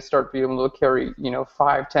that are going to start being able to carry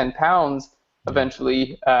 5-10 pounds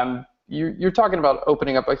eventually. You're talking about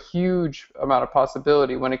opening up a huge amount of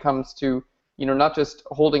possibility when it comes to not just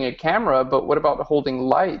holding a camera, but what about holding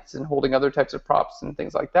lights and holding other types of props and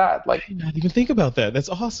things like that? I did not even think about that. That's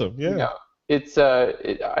awesome. Yeah. It's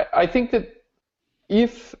I think that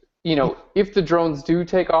if the drones do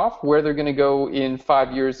take off, where they're going to go in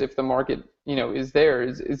 5 years, if the market is there,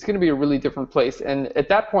 it's going to be a really different place. And at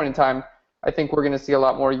that point in time, I think we're going to see a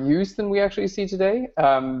lot more use than we actually see today.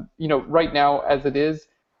 Right now, as it is,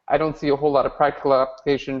 I don't see a whole lot of practical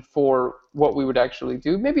application for what we would actually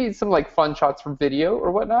do. Maybe some fun shots for video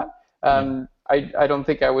or whatnot. I don't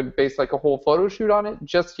think I would base a whole photo shoot on it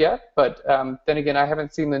just yet. But then again, I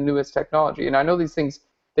haven't seen the newest technology, and I know these things,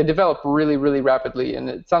 they develop really, really rapidly, and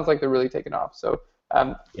it sounds like they're really taking off. So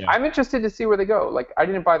I'm interested to see where they go. I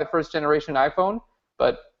didn't buy the first generation iPhone,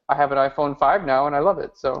 but I have an iPhone 5 now, and I love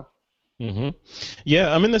it. So. Mm-hmm.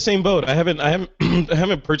 Yeah, I'm in the same boat. I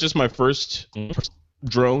haven't purchased my first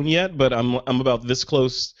drone yet, but I'm about this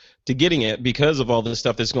close to getting it because of all this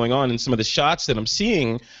stuff that's going on, and some of the shots that I'm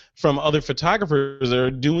seeing from other photographers that are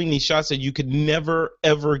doing these shots that you could never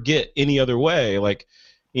ever get any other way.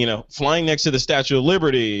 flying next to the Statue of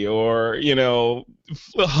Liberty, or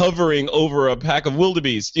hovering over a pack of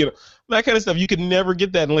wildebeest, that kind of stuff. You could never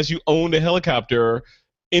get that unless you owned a helicopter,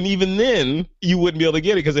 and even then you wouldn't be able to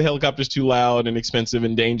get it because the helicopter's too loud and expensive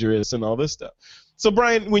and dangerous and all this stuff. So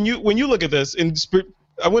Brian, when you look at this, and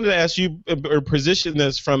I wanted to ask you or position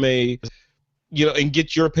this from a and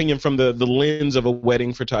get your opinion from the lens of a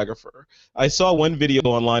wedding photographer. I saw one video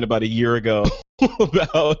online about a year ago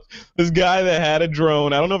about this guy that had a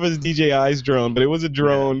drone. I don't know if it was DJI's drone, but it was a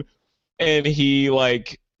drone, and he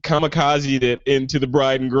kamikazed it into the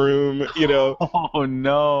bride and groom. Oh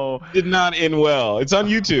no! Did not end well. It's on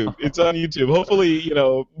YouTube. Hopefully,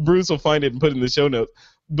 Bruce will find it and put it in the show notes.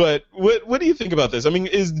 But what do you think about this? I mean,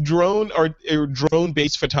 is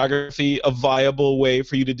drone-based photography a viable way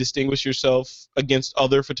for you to distinguish yourself against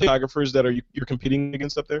other photographers that you're competing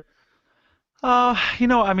against up there? I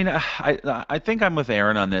think I'm with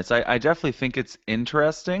Aaron on this. I definitely think it's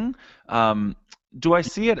interesting. Do I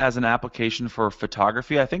see it as an application for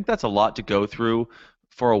photography? I think that's a lot to go through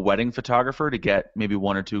for a wedding photographer to get maybe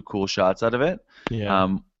one or two cool shots out of it.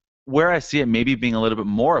 Yeah. Where I see it maybe being a little bit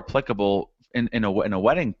more applicable in a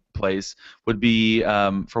wedding place would be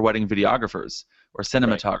for wedding videographers or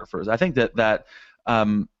cinematographers. Right. I think that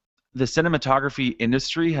the cinematography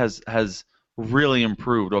industry has really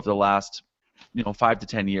improved over the last 5 to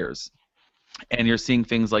 10 years. And you're seeing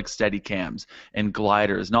things like Steadicams and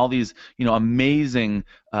gliders and all these amazing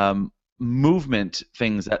movement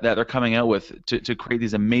things that they're coming out with to create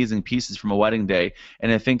these amazing pieces from a wedding day.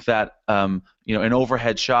 And I think that an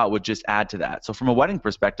overhead shot would just add to that. So from a wedding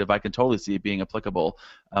perspective, I can totally see it being applicable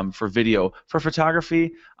for video. For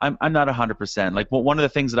photography, I'm not 100%. Like one of the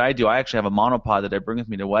things that I do, I actually have a monopod that I bring with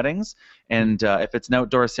me to weddings. And if it's an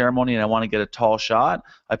outdoor ceremony and I want to get a tall shot,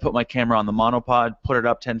 I put my camera on the monopod, put it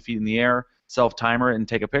up 10 feet in the air, self-timer it, and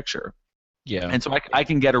take a picture. Yeah. And so I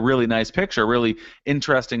can get a really nice picture, really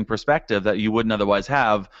interesting perspective that you wouldn't otherwise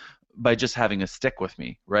have by just having a stick with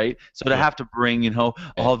me, right? So to have to bring,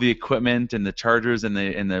 all the equipment and the chargers and the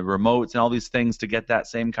remotes and all these things to get that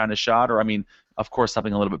same kind of shot, or I mean, of course,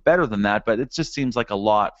 something a little bit better than that, but it just seems like a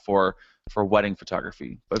lot for wedding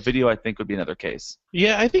photography. But video, I think, would be another case.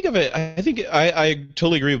 Yeah, I think I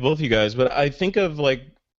totally agree with both of you guys, but I think of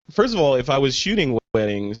first of all, if I was shooting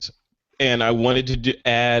weddings and I wanted to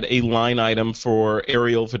add a line item for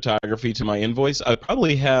aerial photography to my invoice, I'd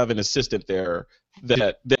probably have an assistant there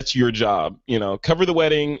that's your job. Cover the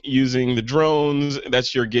wedding using the drones.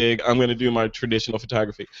 That's your gig. I'm going to do my traditional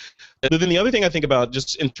photography. But then the other thing I think about,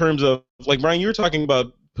 just in terms of, Brian, you were talking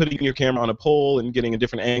about putting your camera on a pole and getting a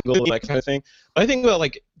different angle, that kind of thing. I think about,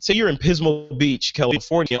 say you're in Pismo Beach,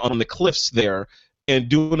 California, on the cliffs there, and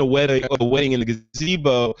doing a wedding in the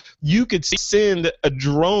gazebo, you could send a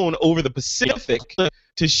drone over the Pacific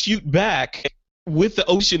to shoot back with the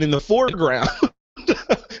ocean in the foreground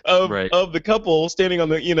of the couple standing on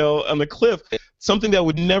the cliff, something that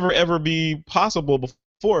would never ever be possible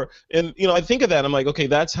before. And I think of that, I'm like, okay,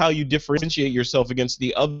 that's how you differentiate yourself against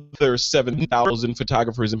the other 7,000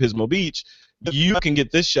 photographers in Pismo Beach. You can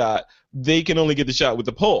get this shot; they can only get the shot with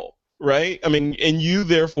the pole. Right? I mean, and you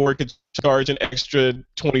therefore could charge an extra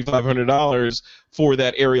 $2,500 for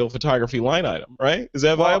that aerial photography line item, right? Is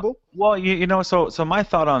that viable? Well, so my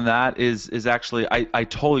thought on that is actually I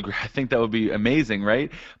totally agree. I think that would be amazing,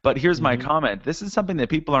 right? But here's my comment. This is something that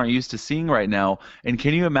people aren't used to seeing right now. And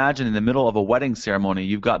can you imagine in the middle of a wedding ceremony,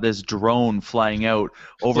 you've got this drone flying out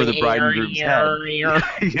over the bride and groom's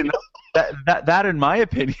head? That, in my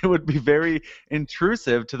opinion, would be very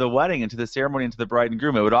intrusive to the wedding and to the ceremony and to the bride and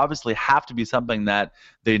groom. It would obviously have to be something that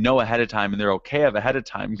they know ahead of time and they're okay of ahead of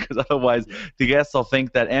time, because otherwise the guests will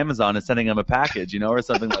think that Amazon is sending them a package, or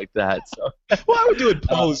something like that. So, well, I would do it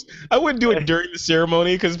post. I wouldn't do it during the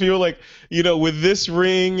ceremony, because people are like, with this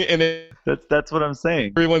ring, and that's what I'm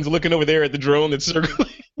saying. Everyone's looking over there at the drone that's circling.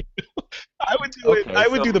 I would do it. I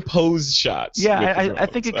would do the pose shots. Yeah, I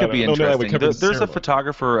think it could be interesting. There's a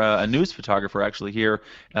photographer, a news photographer actually here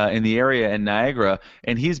in the area in Niagara,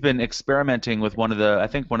 and he's been experimenting with one of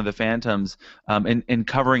the Phantoms in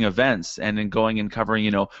covering events and in going and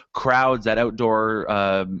covering crowds at outdoor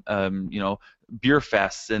beer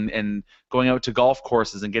fests and going out to golf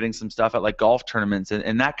courses and getting some stuff at golf tournaments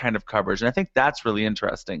and that kind of coverage. And I think that's really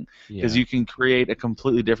interesting, because you can create a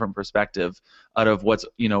completely different perspective out of what's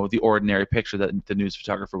the ordinary picture that the news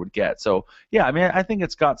photographer would get. So yeah, I mean, I think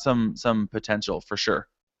it's got some potential for sure.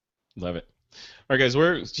 Love it. All right, guys,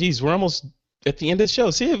 we're almost at the end of the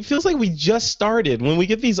show. See, it feels like we just started. When we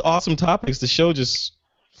get these awesome topics, the show just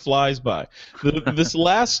flies by. This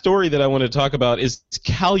last story that I want to talk about is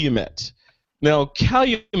Calumet. Now,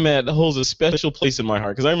 Calumet holds a special place in my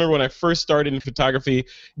heart because I remember when I first started in photography,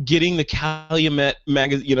 getting the Calumet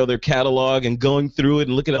magazine, their catalog, and going through it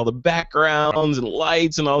and looking at all the backgrounds and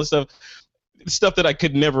lights and all this stuff that I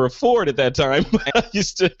could never afford at that time. I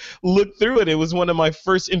used to look through it. It was one of my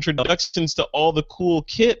first introductions to all the cool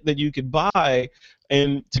kit that you could buy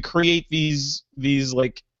and to create these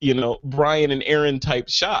like, Brian and Aaron type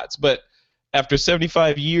shots. But after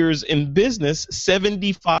 75 years in business,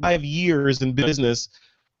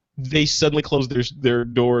 they suddenly closed their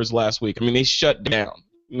doors last week. I mean, they shut down.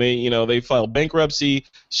 They filed bankruptcy,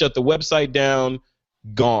 shut the website down,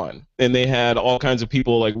 gone. And they had all kinds of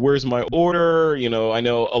people like, where's my order? I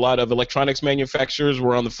know a lot of electronics manufacturers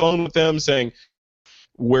were on the phone with them saying,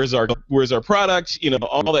 where's our product?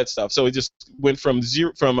 All that stuff. So it just went from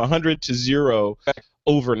 100 to 0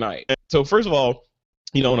 overnight. So first of all,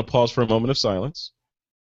 I want to pause for a moment of silence.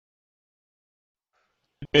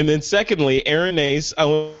 And then secondly, Aaron Ace, I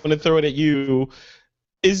want to throw it at you.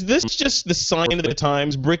 Is this just the sign of the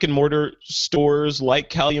times? Brick and mortar stores like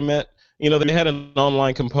Calumet, they had an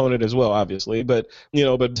online component as well, obviously, but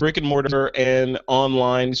brick and mortar and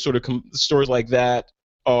online sort of stores like that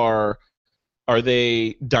are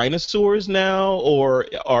they dinosaurs now, or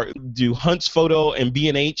do Hunt's Photo and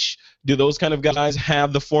B&H, do those kind of guys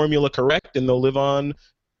have the formula correct and they'll live on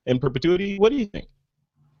in perpetuity? What do you think?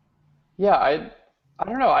 Yeah, I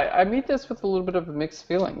don't know. I meet this with a little bit of mixed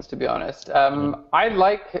feelings, to be honest. I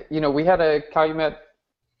like, we had a Calumet,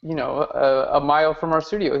 a mile from our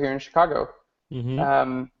studio here in Chicago.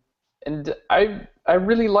 Mm-hmm. And I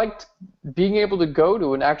really liked being able to go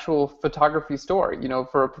to an actual photography store.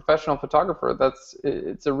 For a professional photographer,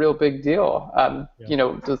 it's a real big deal.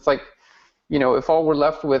 It's like, if all we're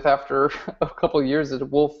left with after a couple of years is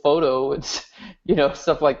Wolf Photo and,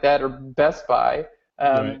 stuff like that, or Best Buy.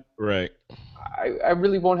 Right. I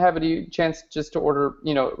really won't have any chance just to order,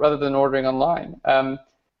 rather than ordering online.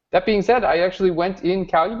 That being said, I actually went in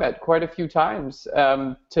Calumet quite a few times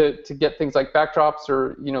to get things like backdrops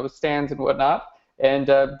or stands and whatnot, and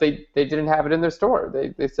they didn't have it in their store.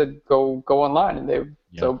 They said go online, and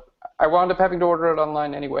so I wound up having to order it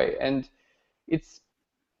online anyway. And it's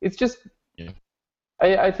just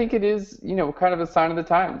I think it is kind of a sign of the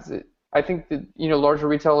times. I think that larger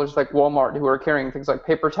retailers like Walmart, who are carrying things like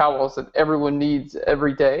paper towels that everyone needs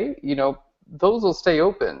every day, those will stay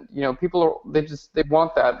open. People they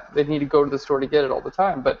want that. They need to go to the store to get it all the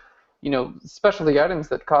time. But specialty items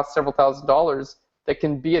that cost several $1,000s that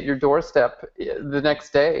can be at your doorstep the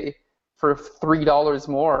next day for $3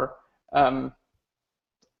 more,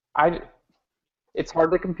 it's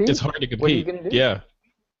hard to compete. It's hard to compete. What are you gonna do? Yeah.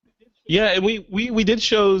 Yeah, and we did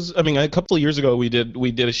shows. I mean, a couple of years ago, we did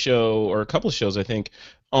a show, or a couple of shows, I think,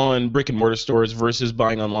 on brick and mortar stores versus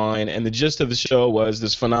buying online. And the gist of the show was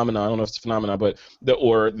this phenomenon. I don't know if it's a phenomenon, but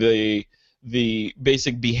the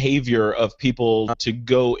basic behavior of people to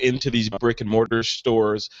go into these brick and mortar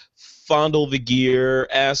stores, fondle the gear,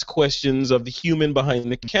 ask questions of the human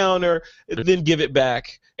behind the counter, and then give it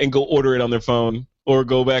back and go order it on their phone or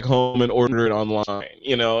go back home and order it online.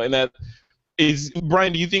 And that.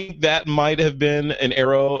 Brian, do you think that might have been an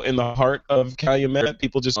arrow in the heart of Calumet?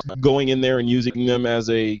 People just going in there and using them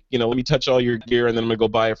as a, let me touch all your gear and then I'm going to go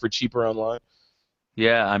buy it for cheaper online?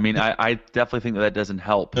 Yeah, I mean, I definitely think that doesn't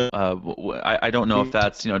help. I don't know if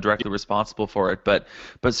that's directly responsible for it, but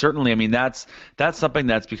certainly, I mean, that's something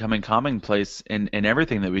that's becoming commonplace in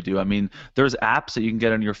everything that we do. I mean, there's apps that you can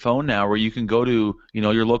get on your phone now where you can go to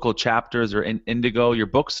your local Chapters or Indigo, your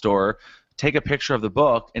bookstore, take a picture of the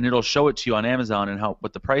book, and it'll show it to you on Amazon and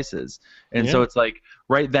what the price is. And so it's like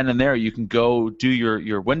right then and there you can go do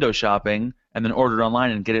your window shopping and then order it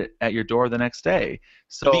online and get it at your door the next day.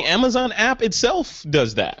 So the Amazon app itself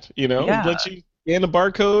does that. It lets you scan a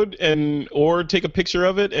barcode or take a picture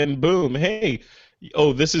of it, and boom, hey,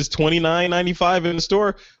 this is $29.95 in the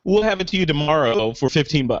store. We'll have it to you tomorrow for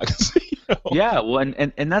 $15. Yeah, well,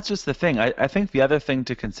 and that's just the thing. I think the other thing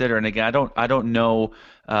to consider, and again, I don't know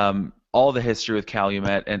all the history with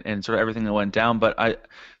Calumet and sort of everything that went down, but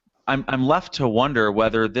I'm left to wonder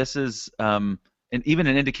whether this is even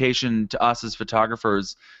an indication to us as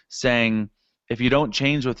photographers saying, if you don't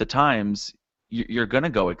change with the times, you're going to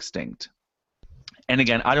go extinct. And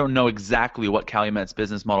again, I don't know exactly what Calumet's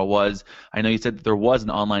business model was. I know you said that there was an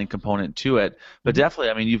online component to it, but definitely,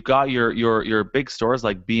 I mean, you've got your big stores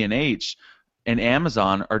like B&H and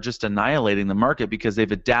Amazon are just annihilating the market because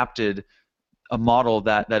they've adapted a model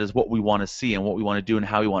that is what we want to see and what we want to do and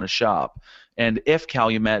how we want to shop. And if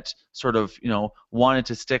Calumet sort of wanted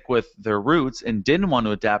to stick with their roots and didn't want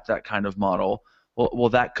to adapt that kind of model, well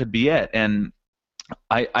that could be it. And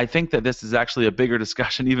I think that this is actually a bigger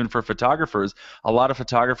discussion even for photographers. A lot of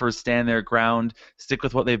photographers stand their ground, stick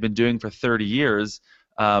with what they've been doing for 30 years,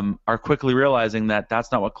 are quickly realizing that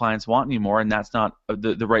that's not what clients want anymore, and that's not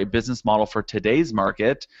the right business model for today's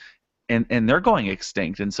market, and they're going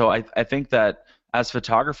extinct. And so I think that as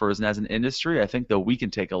photographers and as an industry, I think that we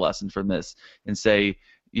can take a lesson from this and say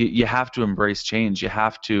you have to embrace change. You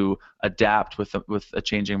have to adapt with a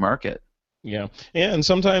changing market. Yeah, and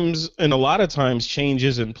sometimes, and a lot of times, change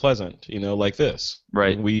isn't pleasant. Like this.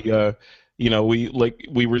 Right. We,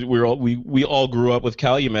 we all grew up with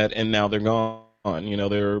Calumet, and now they're gone.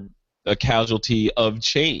 They're a casualty of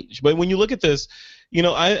change. But when you look at this,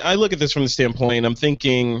 I look at this from the standpoint. I'm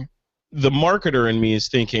thinking, the marketer in me is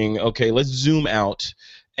thinking, okay, let's zoom out,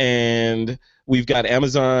 and we've got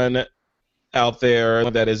Amazon out there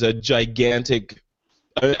that is a gigantic.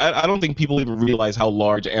 I don't think people even realize how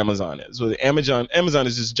large Amazon is. So Amazon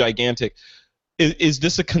is just gigantic. Is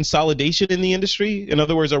this a consolidation in the industry? In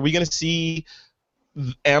other words, are we going to see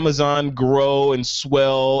Amazon grow and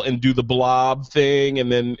swell and do the blob thing,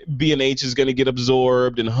 and then B&H is going to get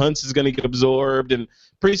absorbed, and Hunt's is going to get absorbed, and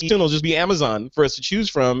pretty soon it'll just be Amazon for us to choose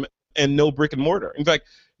from, and no brick and mortar? In fact,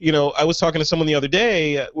 I was talking to someone the other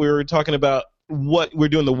day. We were talking about what we're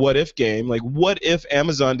doing, the what if game. Like, what if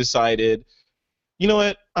Amazon decided, you know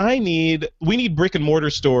what, we need brick and mortar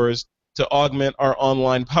stores to augment our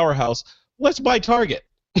online powerhouse. Let's buy Target.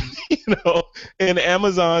 And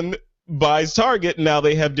Amazon buys Target, and now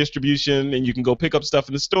they have distribution, and you can go pick up stuff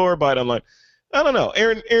in the store, buy it online. I don't know.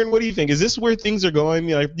 Aaron, what do you think? Is this where things are going?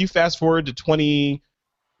 You fast forward to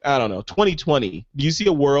 2020. Do you see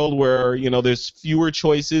a world where, there's fewer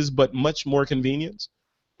choices but much more convenience?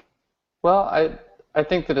 Well, I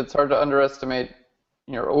think that it's hard to underestimate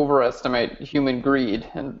or overestimate human greed,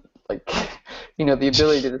 and the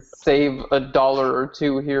ability to save $1 or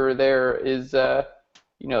 $2 here or there is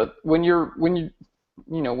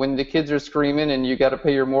when the kids are screaming and you got to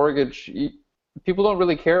pay your mortgage, people don't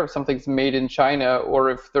really care if something's made in China or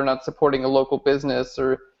if they're not supporting a local business,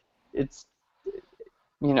 or it's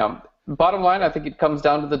bottom line, I think it comes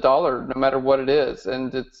down to the dollar no matter what it is.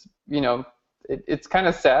 And it's it's kind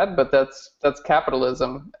of sad, but that's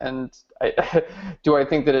capitalism. And do I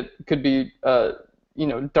think that it could be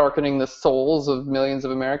darkening the souls of millions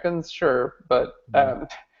of Americans? Sure, but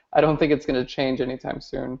I don't think it's going to change anytime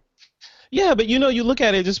soon. Yeah, but you look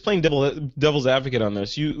at it, just playing devil's advocate on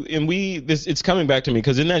this. It's coming back to me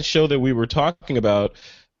because in that show that we were talking about,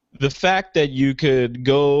 the fact that you could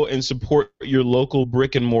go and support your local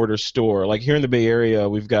brick and mortar store, like here in the Bay Area,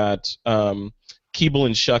 we've got Keeble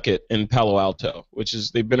and Shuckett in Palo Alto,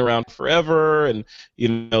 they've been around forever, and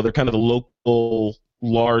they're kind of the local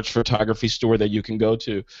large photography store that you can go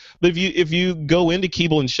to. But if you go into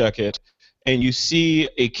Keeble and Shuckett and you see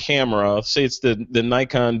a camera, say it's the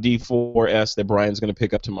Nikon D4S that Brian's going to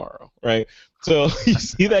pick up tomorrow, right? So you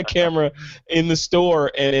see that camera in the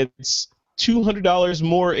store, and it's $200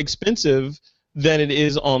 more expensive than it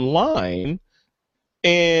is online,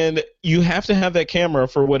 and you have to have that camera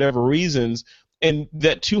for whatever reasons, and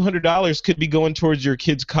that $200 could be going towards your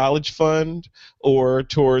kid's college fund, or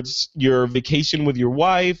towards your vacation with your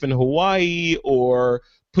wife in Hawaii, or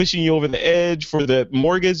pushing you over the edge for the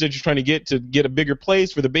mortgage that you're trying to get a bigger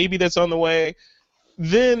place for the baby that's on the way.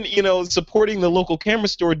 Then supporting the local camera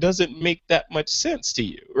store doesn't make that much sense to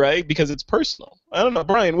you, right? Because it's personal. I don't know,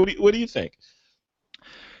 Brian. What do you think?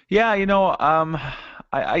 Yeah,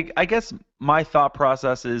 I guess my thought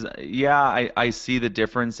process is, I see the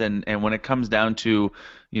difference, and when it comes down to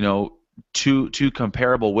two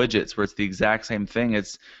comparable widgets where it's the exact same thing,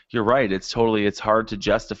 you're right. It's hard to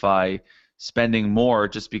justify spending more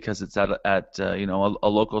just because it's at a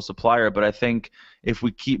local supplier. But I think if we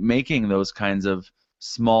keep making those kinds of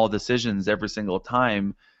small decisions every single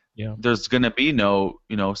time, there's going to be no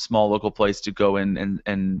small local place to go in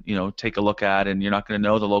and take a look at, and you're not going to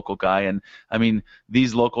know the local guy. And I mean,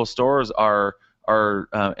 these local stores are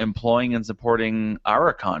employing and supporting our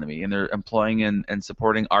economy, and they're employing and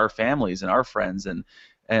supporting our families and our friends, and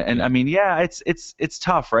I mean, it's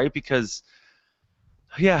tough, right? Because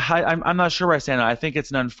I'm not sure where I stand. I think it's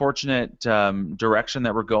an unfortunate direction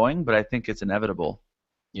that we're going, but I think it's inevitable.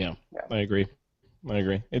 Yeah. I agree.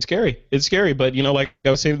 It's scary, but like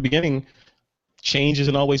I was saying at the beginning, change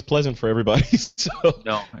isn't always pleasant for everybody. So,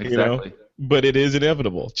 no, exactly. But it is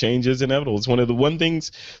inevitable. Change is inevitable. It's one of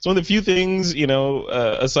the few things,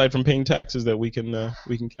 aside from paying taxes, that we can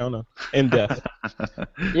count on, and death.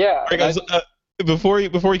 Yeah. All right, guys. Before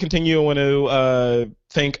we continue, I want to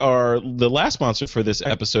thank the last sponsor for this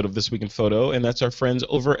episode of This Week in Photo, and that's our friends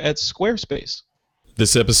over at Squarespace.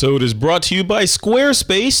 This episode is brought to you by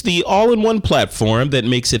Squarespace, the all-in-one platform that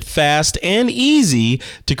makes it fast and easy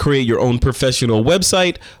to create your own professional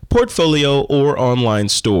website, portfolio, or online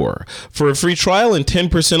store. For a free trial and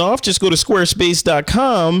 10% off, just go to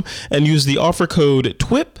squarespace.com and use the offer code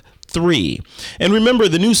TWIP3. And remember,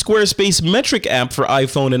 the new Squarespace Metric app for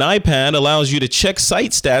iPhone and iPad allows you to check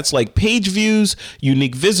site stats like page views,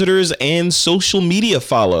 unique visitors, and social media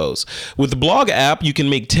follows. With the blog app, you can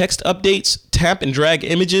make text updates, tap and drag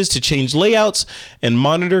images to change layouts, and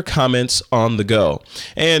monitor comments on the go.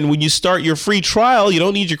 And when you start your free trial, you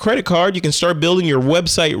don't need your credit card. You can start building your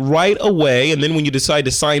website right away. And then when you decide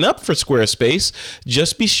to sign up for Squarespace,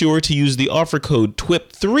 just be sure to use the offer code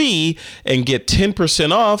TWIP3 and get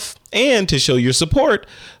 10% off and to show your support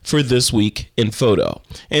for This Week in Photo.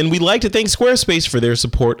 And we'd like to thank Squarespace for their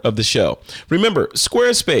support of the show. Remember,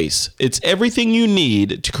 Squarespace, it's everything you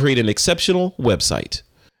need to create an exceptional website.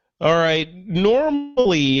 All right.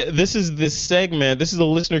 Normally, this is the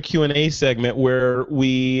listener Q&A segment where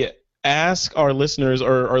we ask our listeners,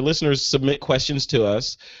 or our listeners submit questions to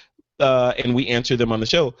us, and we answer them on the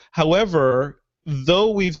show. However,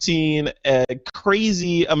 though we've seen a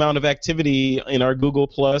crazy amount of activity in our Google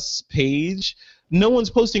Plus page, no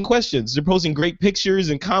one's posting questions. They're posting great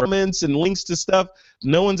pictures and comments and links to stuff.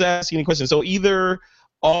 No one's asking any questions. So either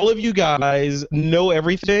all of you guys know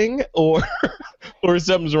everything or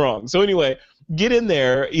something's wrong. So anyway, get in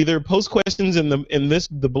there, either post questions in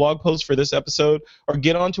the blog post for this episode, or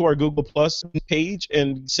get onto our Google Plus page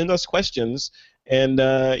and send us questions, and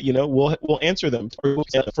we'll answer them.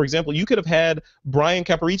 For example, you could have had Brian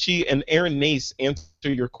Caparici and Aaron Nace answer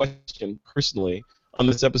your question personally on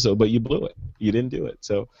this episode, but you blew it. You didn't do it.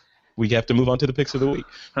 So we have to move on to the picks of the week.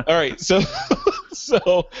 All right, so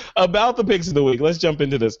about the picks of the week, let's jump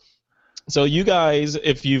into this. So you guys,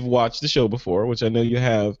 if you've watched the show before, which I know you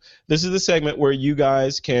have, this is the segment where you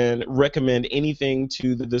guys can recommend anything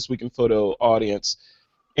to the This Week in Photo audience.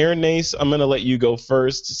 Aaron Nace, I'm going to let you go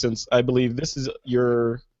first, since I believe this is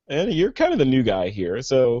you're kind of the new guy here.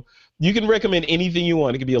 So you can recommend anything you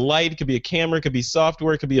want. It could be a light, it could be a camera, it could be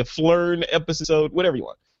software, it could be a Flurn episode, whatever you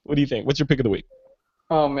want. What do you think? What's your pick of the week?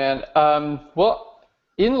 Oh, man. Well,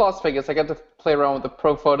 in Las Vegas, I got to play around with the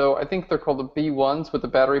Pro Photo. I think they're called the B1s with the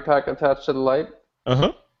battery pack attached to the light.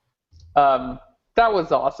 Uh-huh. That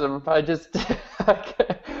was awesome. I just,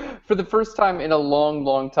 for the first time in a long,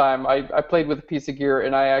 long time, I played with a piece of gear,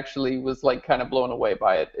 and I actually was like kind of blown away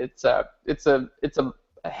by it. It's a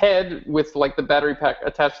head with like the battery pack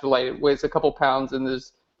attached to the light. It weighs a couple pounds, and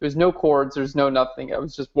there's no cords, there's no nothing. I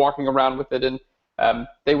was just walking around with it, and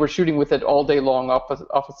they were shooting with it all day long off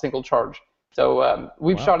a single charge. So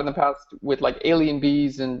we've shot in the past with like Alien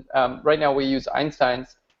Bees, and right now we use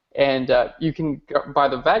Einsteins, and you can buy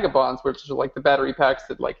the Vagabonds, which are like the battery packs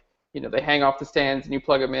that they hang off the stands and you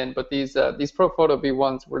plug them in. But these Pro Photo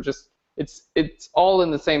B1s were just it's all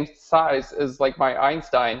in the same size as like my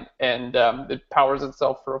Einstein, and it powers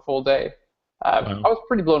itself for a full day. I was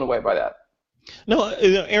pretty blown away by that. No,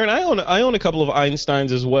 Aaron, I own a couple of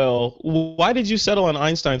Einsteins as well. Why did you settle on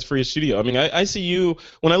Einsteins for your studio? I mean, I see you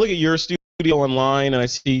when I look at your studio online, and I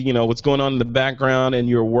see what's going on in the background and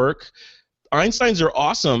your work. Einsteins are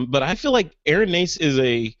awesome, but I feel like Aaron Nace is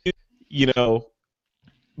a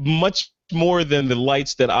much more than the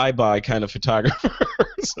lights that I buy kind of photographer.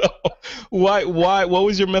 So what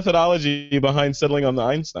was your methodology behind settling on the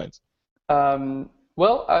Einsteins?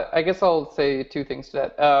 Well, I guess I'll say two things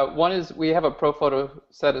to that. One is we have a Pro Photo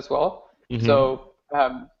set as well. Mm-hmm. So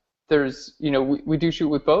there's, we do shoot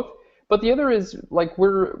with both. But the other is, like,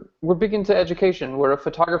 we're big into education. We're a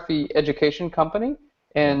photography education company,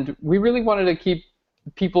 and we really wanted to keep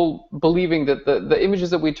people believing that the images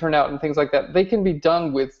that we turn out and things like that, they can be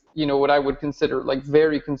done with, what I would consider like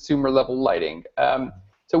very consumer level lighting.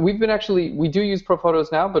 So we do use Pro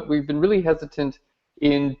Photos now, but we've been really hesitant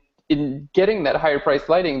in getting that higher priced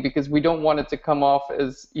lighting because we don't want it to come off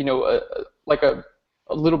as, like a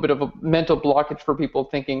little bit of a mental blockage for people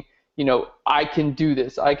thinking, I can do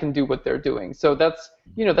this, I can do what they're doing. So that's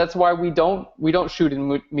why we don't shoot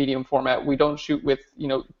in medium format. We don't shoot with,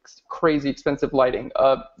 crazy expensive lighting.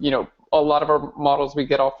 A lot of our models we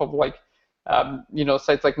get off of like,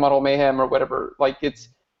 sites like Model Mayhem or whatever. Like it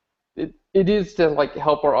is to like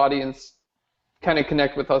help our audience kind of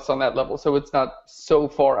connect with us on that level, so it's not so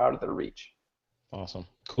far out of their reach. Awesome,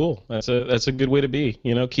 cool. That's a good way to be.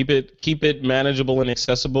 Keep it manageable and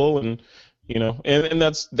accessible, and and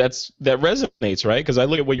that resonates, right? Because I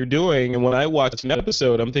look at what you're doing, and when I watch an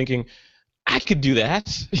episode, I'm thinking, I could do that.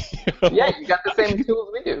 Yeah, you got the same tools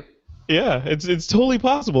we do. Yeah, it's totally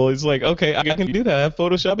possible. It's like, okay, I can do that. I have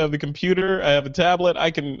Photoshop, I have the computer, I have a tablet.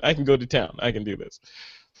 I can go to town. I can do this.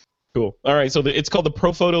 Cool. All right, so it's called the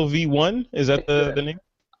ProPhoto V1. Is that the name?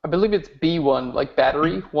 I believe it's B1, like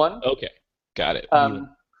battery one. Okay, got it. And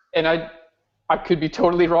I could be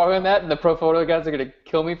totally wrong on that, and the ProPhoto guys are gonna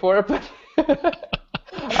kill me for it, but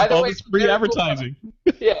all this free advertising.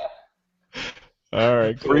 Yeah. All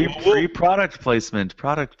right, cool. Free product placement.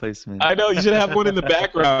 Product placement. I know you should have one in the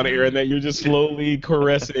background, Aaron, that you're just slowly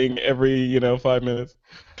caressing every 5 minutes.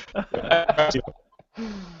 All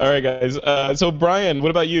right, guys. So Brian,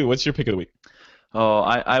 what about you? What's your pick of the week? Oh,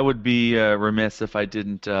 I would be remiss if I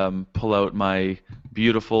didn't pull out my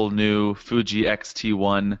beautiful new Fuji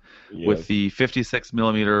X-T1 with the 56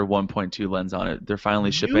 millimeter 1.2 lens on it. They're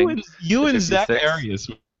finally shipping. You and Zach Arias,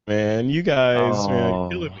 man. You guys, man,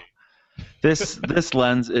 killing me. This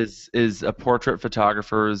lens is a portrait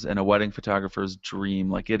photographer's and a wedding photographer's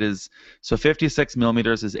dream. Like it is. So 56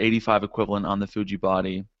 millimeters is 85 equivalent on the Fuji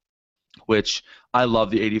body, which I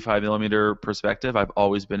love the 85 millimeter perspective. I've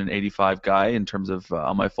always been an 85 guy in terms of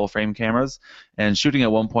on my full frame cameras, and shooting at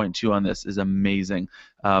 1.2 on this is amazing.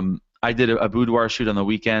 I did a boudoir shoot on the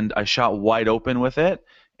weekend. I shot wide open with it,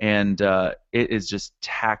 and it is just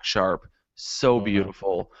tack sharp, so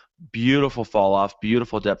beautiful. Beautiful fall off,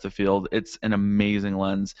 beautiful depth of field. It's an amazing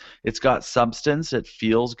lens. It's got substance. It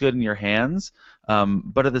feels good in your hands,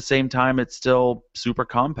 but at the same time, it's still super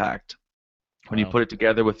compact. When you put it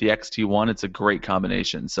together with the X-T1, it's a great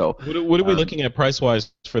combination. So, what are we looking at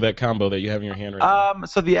price-wise for that combo that you have in your hand right now?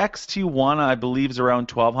 So the X-T1, I believe, is around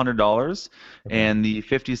 $1,200, and the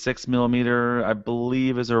 56 millimeter, I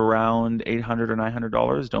believe, is around $800 or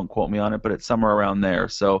 $900. Don't quote me on it, but it's somewhere around there.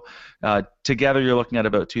 So, together, you're looking at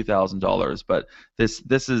about $2,000. But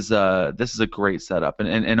this is a great setup,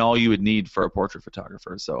 and all you would need for a portrait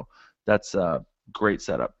photographer. So that's a great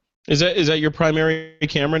setup. Is that your primary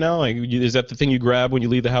camera now? Like, is that the thing you grab when you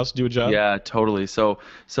leave the house to do a job? Yeah, totally. So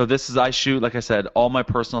this is, I shoot, like I said, all my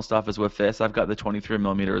personal stuff is with this. I've got the 23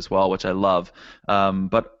 millimeter as well, which I love.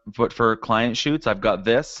 But for client shoots, I've got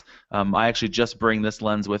this. I actually just bring this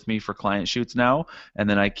lens with me for client shoots now, and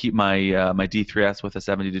then I keep my my D3S with a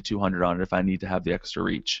 70-200 on it if I need to have the extra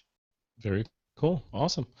reach. Very cool.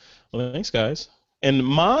 Awesome. Well, thanks, guys. And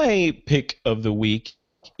my pick of the week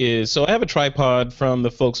is, so I have a tripod from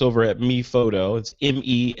the folks over at MePhoto. It's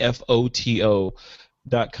mefoto.com.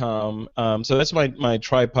 So that's my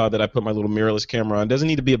tripod that I put my little mirrorless camera on. It doesn't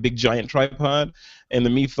need to be a big giant tripod, and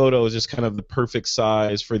the MePhoto is just kind of the perfect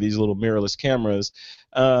size for these little mirrorless cameras.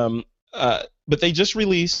 But they just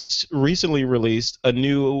recently released a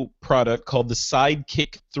new product called the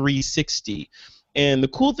Sidekick 360. And the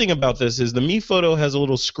cool thing about this is the MePhoto has a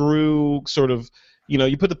little screw sort of,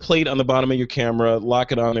 you put the plate on the bottom of your camera,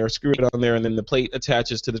 lock it on there, screw it on there, and then the plate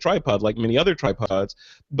attaches to the tripod like many other tripods.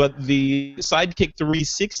 But the Sidekick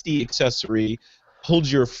 360 accessory holds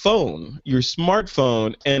your phone, your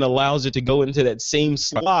smartphone, and allows it to go into that same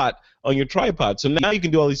slot on your tripod. So now you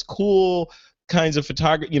can do all these cool kinds of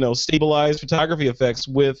stabilized photography effects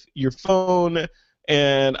with your phone.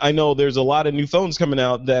 And I know there's a lot of new phones coming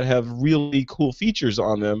out that have really cool features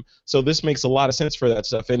on them, so this makes a lot of sense for that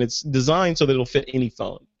stuff. And it's designed so that it'll fit any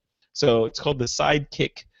phone. So it's called the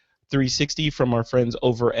Sidekick 360 from our friends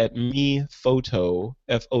over at MePhoto,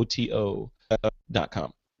 Foto.com.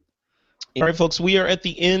 All right, folks, we are at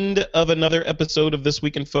the end of another episode of This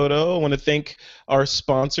Week in Photo. I want to thank our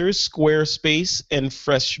sponsors, Squarespace and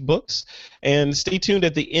FreshBooks. And stay tuned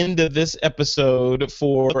at the end of this episode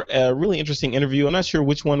for a really interesting interview. I'm not sure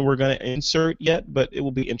which one we're going to insert yet, but it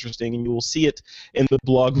will be interesting, and you will see it in the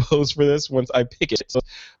blog post for this once I pick it.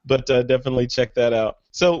 But definitely check that out.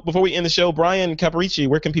 So before we end the show, Brian Caparici,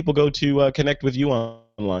 where can people go to connect with you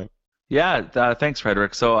online? Yeah, thanks,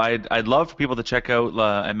 Frederick. So I'd love for people to check out,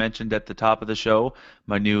 I mentioned at the top of the show,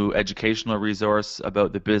 my new educational resource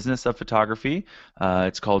about the business of photography.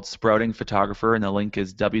 It's called Sprouting Photographer, and the link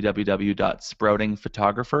is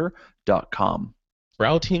www.sproutingphotographer.com.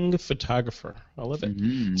 Sprouting Photographer. I love it.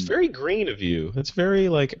 Mm-hmm. It's very green of you. It's very,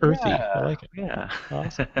 earthy. Yeah, I like it. Yeah.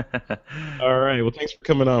 Awesome. All right. Well, thanks for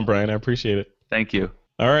coming on, Brian. I appreciate it. Thank you.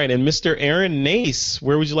 All right. And Mr. Aaron Nace,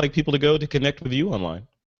 where would you like people to go to connect with you online?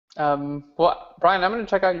 Well, Brian, I'm going to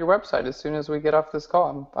check out your website as soon as we get off this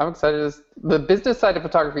call. I'm excited. The business side of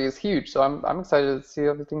photography is huge, so I'm excited to see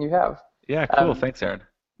everything you have. Yeah, cool. Thanks, Aaron.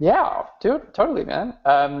 Yeah, dude, totally, man.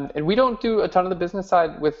 And we don't do a ton of the business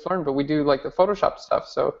side with Flurn, but we do the Photoshop stuff.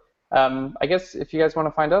 So I guess if you guys want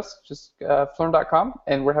to find us, just flurn.com,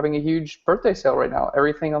 and we're having a huge birthday sale right now.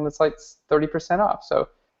 Everything on the site's 30% off. So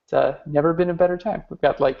it's never been a better time. We've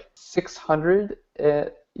got 600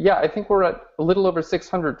 Yeah, I think we're at a little over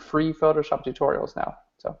 600 free Photoshop tutorials now.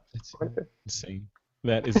 So That's quite a bit. insane.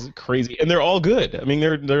 That is crazy, and they're all good. I mean,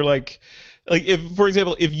 they're like if, for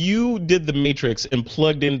example, if you did the Matrix and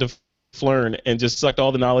plugged into Flurn and just sucked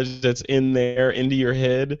all the knowledge that's in there into your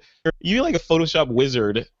head, you'd be like a Photoshop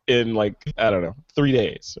wizard in like, I don't know, 3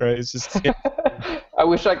 days, right? It's just. I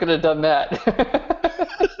wish I could have done that.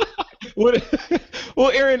 What, well,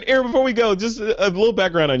 Aaron, before we go, just a little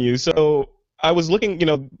background on you. So I was looking,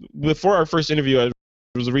 before our first interview, I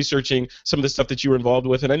was researching some of the stuff that you were involved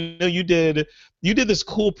with, and I know you did this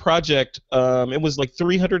cool project. It was like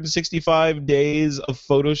 365 days of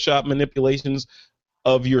Photoshop manipulations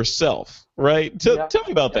of yourself, right? Tell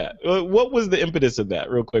me about that. What was the impetus of that,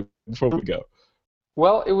 real quick, before we go?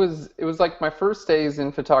 Well, it was like my first days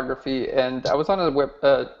in photography, and I was on a web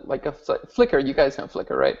like a Flickr. You guys know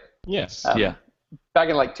Flickr, right? Yes. Yeah. Back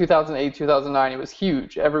in like 2008, 2009, it was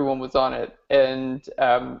huge. Everyone was on it, and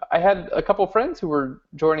I had a couple friends who were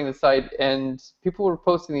joining the site, and people were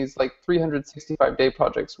posting these like 365-day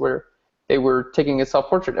projects where they were taking a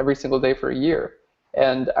self-portrait every single day for a year.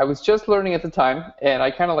 And I was just learning at the time, and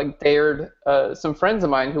I kind of like dared some friends of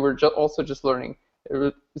mine who were also just learning.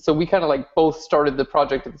 So we kind of like both started the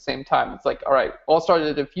project at the same time. It's like, all right, I'll start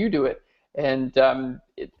it if you do it. And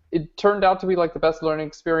it turned out to be like the best learning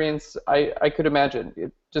experience I could imagine.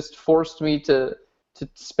 It just forced me to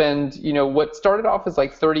spend, what started off as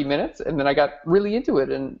like 30 minutes, and then I got really into it.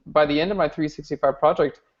 And by the end of my 365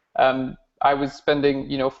 project, I was spending,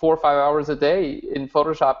 4 or 5 hours a day in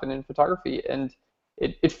Photoshop and in photography. And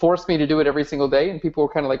it forced me to do it every single day, and people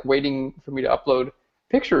were kind of like waiting for me to upload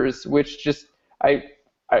pictures, which just I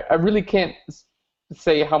really can't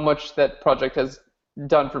say how much that project has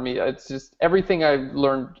done for me. It's just everything I've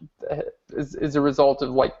learned is a result of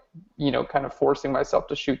like kind of forcing myself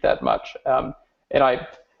to shoot that much. And I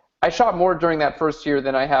shot more during that first year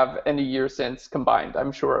than I have any year since combined.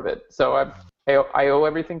 I'm sure of it. So I owe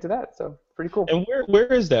everything to that. So pretty cool. And where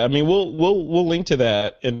is that? I mean, we'll link to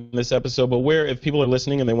that in this episode. But where, if people are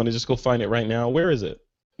listening and they want to just go find it right now, where is it?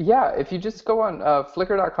 Yeah, if you just go on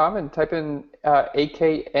Flickr.com and type in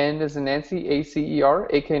AKN as in Nancy, ACER,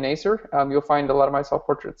 AK Nacer, you'll find a lot of my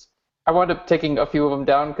self-portraits. I wound up taking a few of them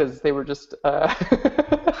down because they were just a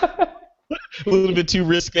little bit too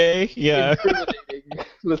risque. Yeah.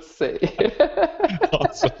 Let's say.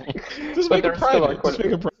 Awesome. Just make it private.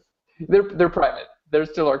 They're private. There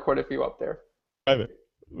still are quite a few up there. Private.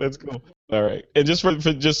 That's cool. All right. And just for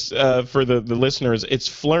the listeners, it's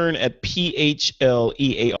Flurn at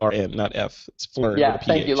PHLEARN, not F. It's Flurn. Yeah,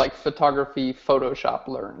 thank you. Like photography, Photoshop,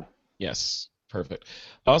 learn. Yes. Perfect.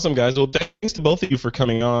 Awesome, guys. Well, thanks to both of you for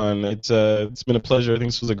coming on. It's been a pleasure. I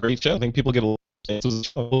think this was a great show. I think people get a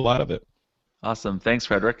lot of it. Awesome. Thanks,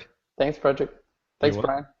 Frederick. Thanks, Frederick. Thanks,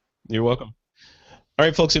 Brian. You're welcome. All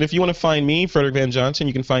right, folks, and if you want to find me, Frederick Van Johnson,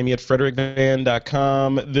 you can find me at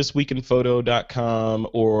frederickvan.com, thisweekinphoto.com,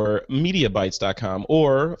 or mediabytes.com,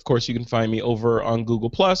 or, of course, you can find me over on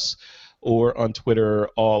Google+, or on Twitter,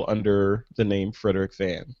 all under the name Frederick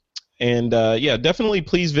Van. And, yeah, definitely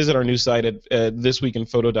please visit our new site at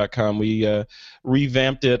thisweekinphoto.com. We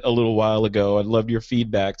revamped it a little while ago. I'd love your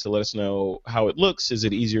feedback to let us know how it looks. Is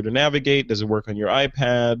it easier to navigate? Does it work on your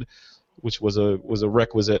iPad? Which was a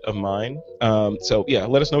requisite of mine. So yeah,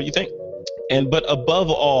 let us know what you think. But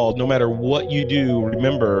above all, no matter what you do,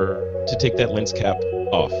 remember to take that lens cap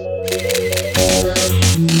off.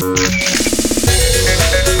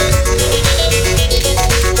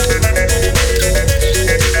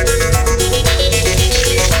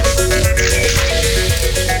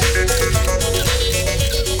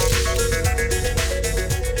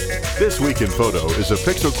 This Week in Photo is a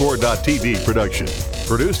Pixelcore.tv production,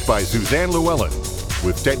 produced by Suzanne Llewellyn,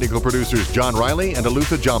 with technical producers John Riley and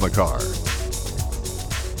Alutha Jamakar.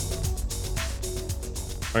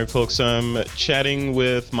 All right, folks, I'm chatting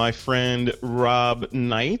with my friend Rob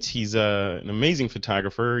Knight. He's an amazing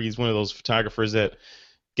photographer. He's one of those photographers that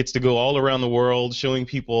gets to go all around the world showing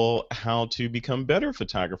people how to become better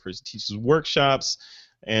photographers. He teaches workshops,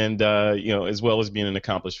 and as well as being an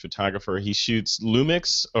accomplished photographer. He shoots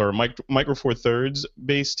Lumix or Micro Four Thirds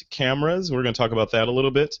based cameras. We're going to talk about that a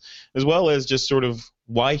little bit, as well as just sort of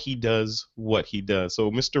why he does what he does.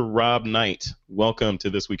 So, Mr. Rob Knight, welcome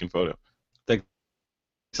to This Week in Photo. Thanks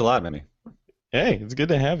a lot, Manny. Hey, it's good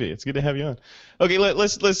to have you. It's good to have you on. Okay,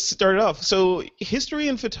 let's start it off. So, history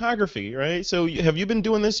and photography, right? So, have you been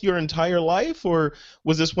doing this your entire life, or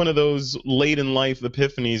was this one of those late in life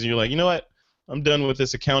epiphanies and you're like, you know what? I'm done with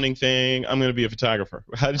this accounting thing. I'm going to be a photographer.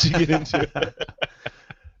 How did you get into it?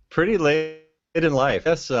 Pretty late in life.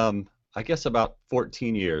 I guess about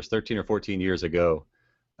 13 or 14 years ago,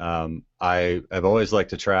 I have always liked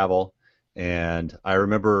to travel, and I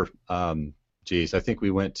remember, I think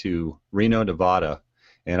we went to Reno, Nevada,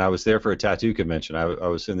 and I was there for a tattoo convention. I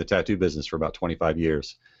was in the tattoo business for about 25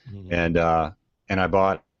 years, and I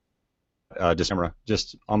bought this camera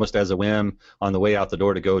just almost as a whim on the way out the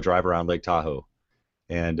door to go drive around Lake Tahoe,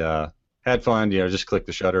 and had fun. Just clicked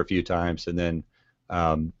the shutter a few times, and then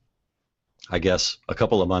I guess a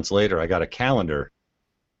couple of months later, I got a calendar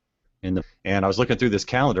and I was looking through this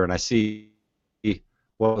calendar, and I see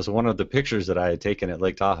what was one of the pictures that I had taken at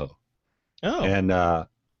Lake Tahoe. Oh. And I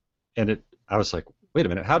was like, wait a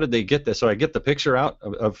minute, how did they get this? So I get the picture out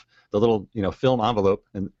of the little film envelope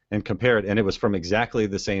and compare it, and it was from exactly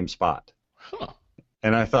the same spot. Huh.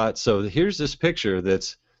 And I thought, so here's this picture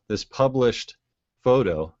that's this published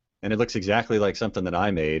photo, and it looks exactly like something that I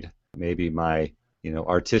made. Maybe my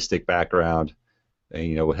artistic background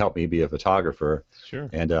would help me be a photographer. Sure.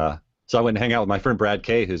 And so I went and hang out with my friend Brad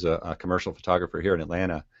Kay, who's a commercial photographer here in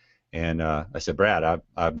Atlanta. And I said, Brad,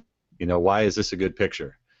 why is this a good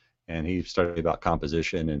picture? And he started about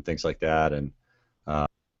composition and things like that, and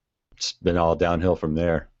it's been all downhill from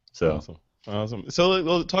there. So. Awesome. So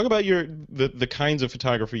we'll talk about the kinds of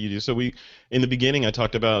photography you do. So in the beginning I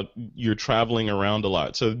talked about you're traveling around a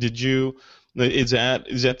lot. So is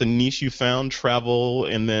that the niche you found, travel,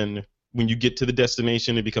 and then when you get to the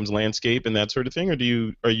destination it becomes landscape and that sort of thing, or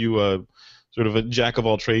are you a sort of a jack of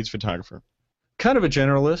all trades photographer? Kind of a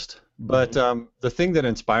generalist, but the thing that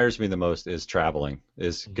inspires me the most is traveling,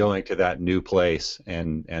 is going to that new place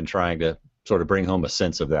and trying to sort of bring home a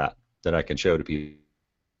sense of that I can show to people.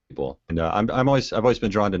 And I've always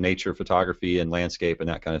been drawn to nature photography and landscape and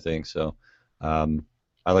that kind of thing. So I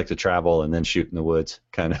like to travel and then shoot in the woods,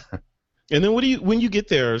 kind of. And then when you get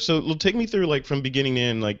there? So take me through like from beginning to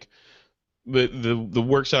end, like the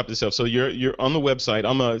workshop itself. So you're on the website.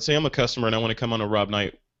 I'm a customer and I want to come on a Rob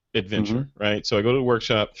Knight adventure, right? So I go to the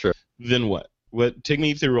workshop. Sure. Then what? Take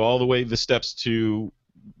me through all the way the steps to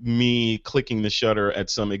me clicking the shutter at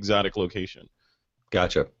some exotic location.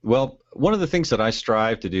 Gotcha. Well, one of the things that I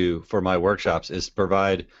strive to do for my workshops is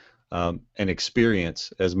provide an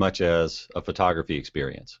experience as much as a photography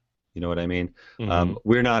experience. You know what I mean?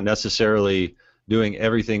 We're not necessarily doing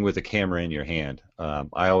everything with a camera in your hand.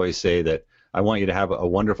 I always say that I want you to have a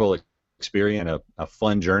wonderful experience, a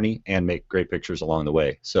fun journey, and make great pictures along the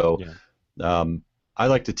way. So I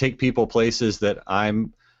like to take people places that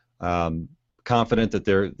I'm confident that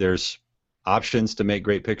there's options to make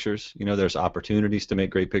great pictures. There's opportunities to make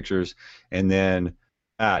great pictures, and then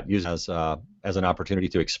use as an opportunity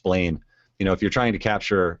to explain. If you're trying to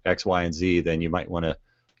capture X, Y, and Z, then you might want to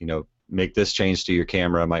make this change to your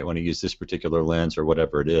camera, might want to use this particular lens or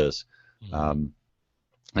whatever it is.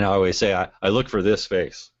 And I always say I look for this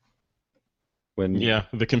face.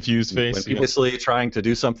 The confused face. When previously trying to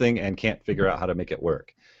do something and can't figure out how to make it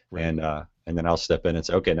work. Right. And then I'll step in and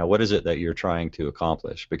say, okay, now what is it that you're trying to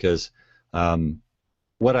accomplish? Because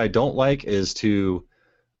what I don't like is to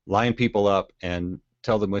line people up and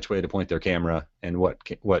tell them which way to point their camera and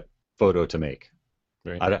what photo to make.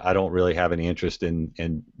 Right. I don't really have any interest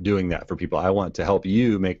in doing that for people. I want to help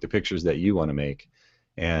you make the pictures that you want to make,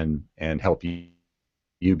 and help you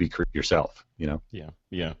be yourself.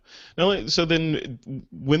 Yeah. Now, so then,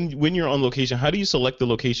 when you're on location, how do you select the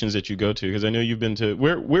locations that you go to? Because I know you've been to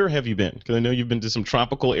where have you been? Because I know you've been to some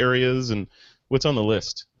tropical areas, and what's on the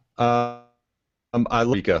list? I love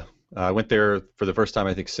Rica. I went there for the first time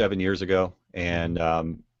I think 7 years ago, and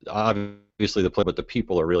obviously but the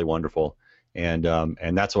people are really wonderful. And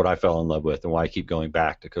that's what I fell in love with, and why I keep going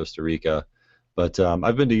back to Costa Rica. But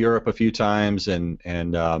I've been to Europe a few times and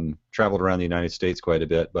traveled around the United States quite a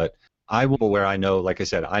bit. But I will where I know, like I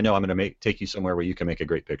said, I know I'm going to take you somewhere where you can make a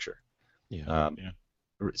great picture.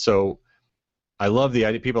 So I love the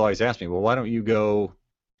idea. People always ask me, well, why don't you go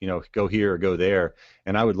here or go there?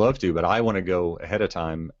 And I would love to, but I want to go ahead of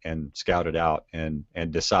time and scout it out and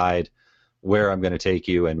decide where I'm going to take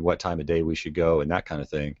you and what time of day we should go and that kind of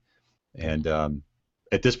thing. And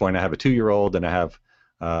at this point, I have a 2-year-old and I have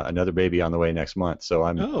another baby on the way next month. So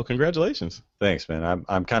Oh, congratulations! Thanks, man.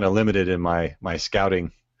 I'm kind of limited in my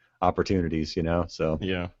scouting opportunities, So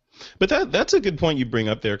yeah, but that's a good point you bring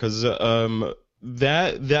up there, because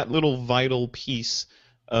that little vital piece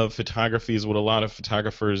of photography is what a lot of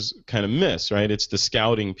photographers kind of miss, right? It's the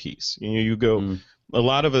scouting piece. You go. A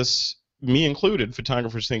lot of us, me included,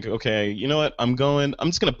 photographers think, okay, you know what? I'm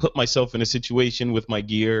just gonna put myself in a situation with my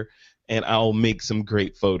gear, and I'll make some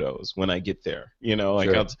great photos when I get there.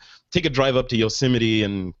 Sure. I'll take a drive up to Yosemite,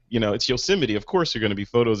 and it's Yosemite. Of course, there are going to be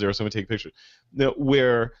photos there, so I'm going to take pictures. Now,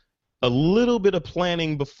 where a little bit of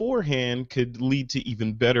planning beforehand could lead to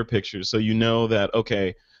even better pictures. So that,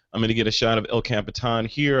 okay, I'm going to get a shot of El Capitan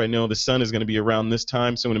here. I know the sun is going to be around this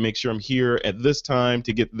time, so I'm going to make sure I'm here at this time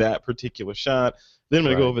to get that particular shot. Then I'm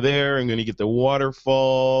going to go over there. I'm going to get the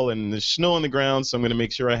waterfall and the snow on the ground, so I'm going to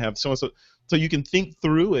make sure I have so and so. So you can think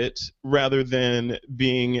through it rather than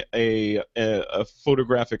being a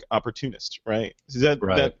photographic opportunist, right? Is that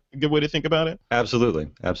a good way to think about it? Absolutely,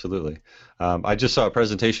 absolutely. I just saw a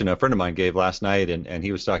presentation a friend of mine gave last night, and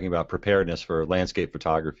he was talking about preparedness for landscape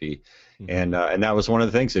photography, and that was one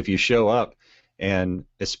of the things. If you show up, and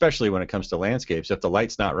especially when it comes to landscapes, if the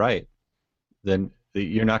light's not right, then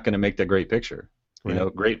you're not going to make the great picture. Right. You know,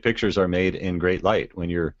 great pictures are made in great light when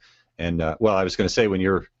you're. And well, I was going to say when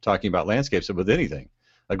you're talking about landscapes, with anything,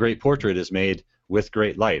 a great portrait is made with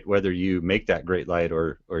great light, whether you make that great light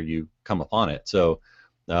or you come upon it. So,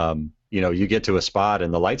 you know, you get to a spot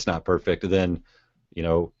and the light's not perfect, then, you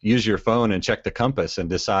know, use your phone and check the compass and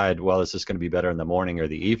decide, well, is this going to be better in the morning or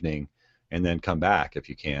the evening, and then come back if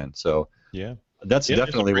you can. So, yeah, that's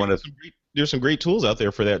definitely one of. There's some great tools out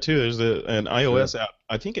there for that too. There's an iOS app.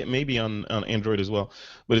 I think it may be on Android as well,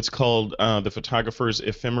 but it's called the Photographer's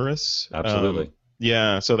Ephemeris. Absolutely.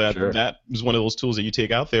 Yeah, so that is one of those tools that you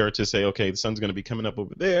take out there to say, okay, the sun's going to be coming up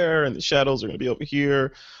over there, and the shadows are going to be over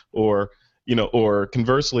here, or or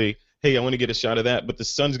conversely, hey, I want to get a shot of that, but the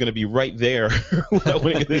sun's going to be right there. I want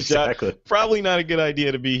to get this shot. Probably not a good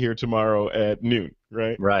idea to be here tomorrow at noon,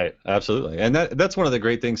 right? Right, absolutely, and that's one of the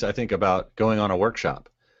great things I think about going on a workshop.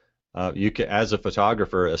 You can, as a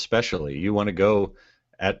photographer especially, you want to go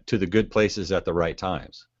to the good places at the right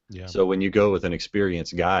times. Yeah. So when you go with an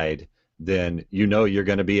experienced guide, then you know you're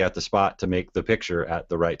going to be at the spot to make the picture at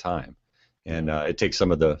the right time, and it takes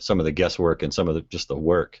some of the guesswork and some of just the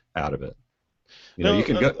work out of it. You know, you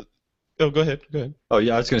can go. Oh, go ahead. Go ahead. Oh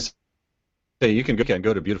yeah, I was going to say you can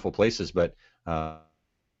go to beautiful places, but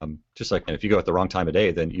just like if you go at the wrong time of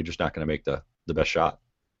day, then you're just not going to make the best shot.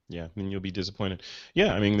 Yeah, and you'll be disappointed.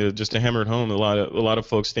 Yeah, I mean, just to hammer it home, a lot of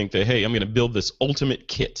folks think that, hey, I'm going to build this ultimate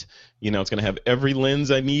kit. You know, it's going to have every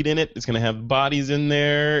lens I need in it. It's going to have bodies in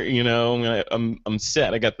there. You know, I'm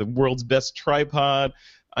set. I got the world's best tripod.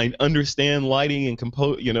 I understand lighting and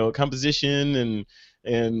composition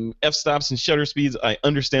and f-stops and shutter speeds. I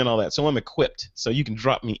understand all that, so I'm equipped. So you can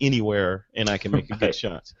drop me anywhere, and I can make a good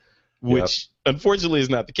shot. Which unfortunately is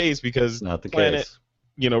not the case because not the case.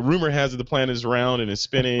 You know, rumor has it the planet is round and is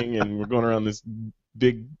spinning, and we're going around this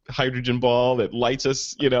big hydrogen ball that lights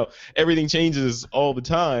us. You know, everything changes all the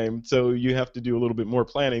time, so you have to do a little bit more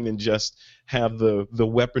planning than just have the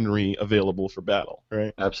weaponry available for battle,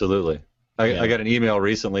 right? Absolutely. I got an email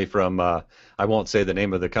recently from, I won't say the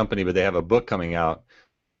name of the company, but they have a book coming out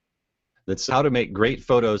that's how to make great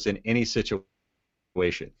photos in any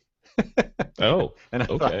situation. Oh, and I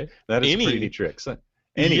thought, that is pretty neat tricks.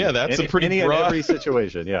 That's a pretty broad. Every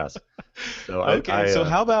situation, yes. So okay, so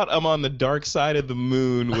how about I'm on the dark side of the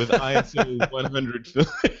moon with ISO 100 film?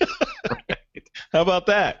 Right. How about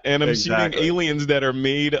that? And I'm shooting aliens that are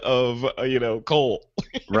made of, coal.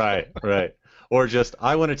 Right. Or just,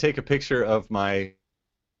 I want to take a picture of my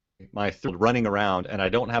running around, and I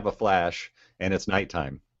don't have a flash, and it's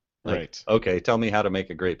nighttime. Like, right. Okay, tell me how to make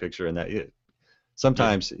a great picture, and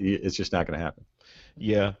sometimes it's just not going to happen.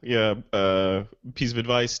 Yeah. Piece of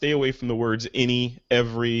advice: stay away from the words any,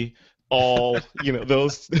 every, all.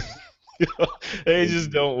 Those. They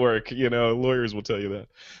just don't work. Lawyers will tell you that.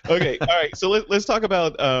 Okay, all right. So let's talk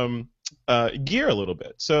about gear a little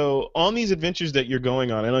bit. So on these adventures that you're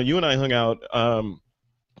going on, I know you and I hung out.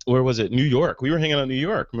 Where was it? New York. We were hanging out in New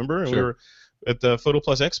York. Remember? And sure. We were at the Photo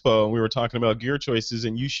Plus Expo, and we were talking about gear choices,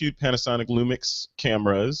 and you shoot Panasonic Lumix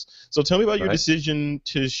cameras. So tell me about your decision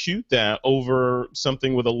to shoot that over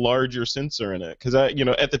something with a larger sensor in it. Because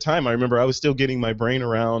at the time, I remember I was still getting my brain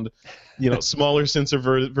around, smaller sensor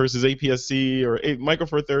versus APS-C, or Micro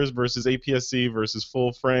Four Thirds versus APS-C versus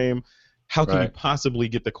full frame. How can you possibly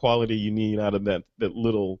get the quality you need out of the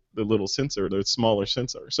little sensor, the smaller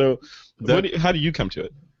sensor? So how do you come to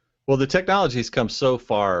it? Well, the technology's come so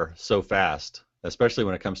far so fast, especially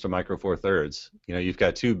when it comes to Micro Four Thirds. You've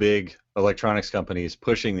got two big electronics companies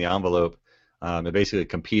pushing the envelope and basically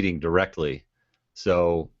competing directly.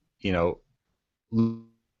 So,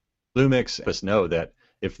 Lumix us know that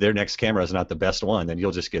if their next camera is not the best one, then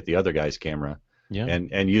you'll just get the other guy's camera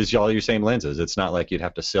and use all your same lenses. It's not like you'd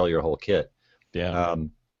have to sell your whole kit. Yeah.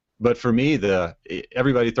 But for me,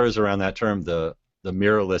 everybody throws around that term, the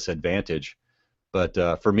mirrorless advantage.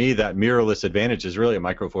 But for me, that mirrorless advantage is really a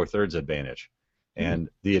Micro Four Thirds advantage, and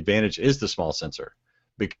the advantage is the small sensor,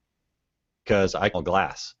 because I call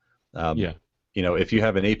glass. If you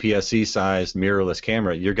have an APS-C sized mirrorless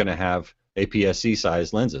camera, you're going to have APS-C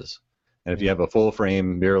sized lenses, And if you have a full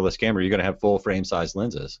frame mirrorless camera, you're going to have full frame size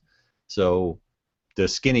lenses. So the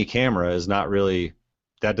skinny camera is not really,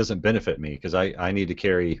 that doesn't benefit me because I need to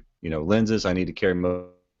carry, lenses. I need to carry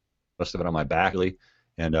most of it on my back, really.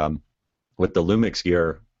 And with the Lumix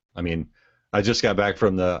gear, I mean, I just got back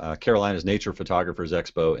from the Carolinas Nature Photographers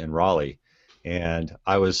Expo in Raleigh, and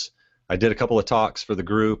I did a couple of talks for the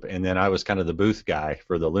group, and then I was kind of the booth guy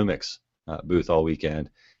for the Lumix booth all weekend.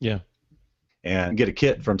 Yeah. And get a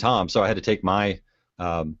kit from Tom, so I had to take my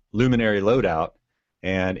luminary loadout,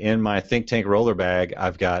 and in my Think Tank roller bag,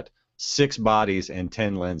 I've got 6 bodies and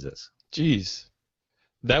 10 lenses. Jeez.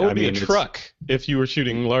 That would be a truck if you were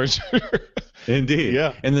shooting larger. Indeed.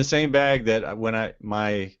 Yeah. In the same bag that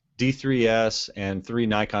my D3S and 3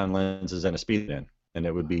 Nikon lenses and a speed in, and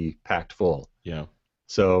it would be packed full. Yeah.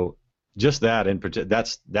 So just that,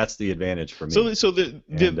 that's the advantage for me. So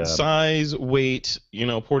the size, weight,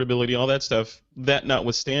 portability, all that stuff, that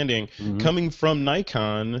notwithstanding, coming from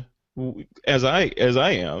Nikon, as I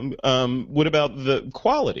am, what about the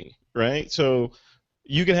quality, right? So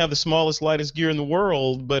you can have the smallest, lightest gear in the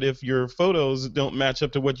world, but if your photos don't match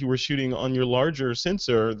up to what you were shooting on your larger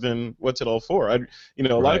sensor, then what's it all for? A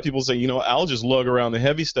lot of people say, I'll just lug around the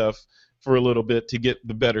heavy stuff for a little bit to get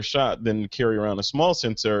the better shot than carry around a small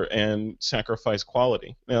sensor and sacrifice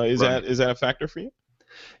quality. Now, is that a factor for you?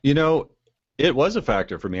 It was a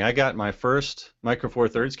factor for me. I got my first Micro Four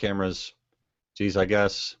Thirds cameras, I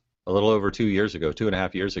guess a little over 2 years ago,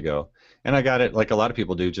 2.5 years ago, and I got it like a lot of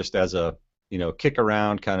people do, just as a kick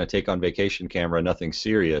around, kind of take on vacation camera, nothing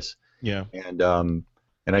serious. Yeah. And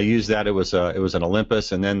I used that. It was an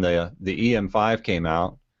Olympus, and then the EM5 came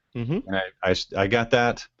out, and I got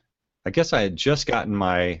that. I guess I had just gotten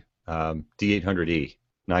my D800E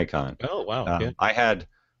Nikon. Oh, wow. Okay. I had,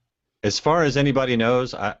 as far as anybody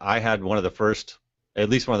knows, I had at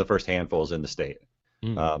least one of the first handfuls in the state.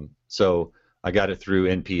 So I got it through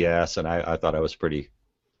NPS, and I thought I was pretty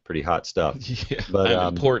hot stuff. Yeah, but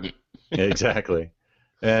important. Exactly.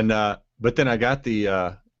 And but then I got the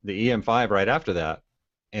EM5 right after that,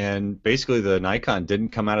 and basically the Nikon didn't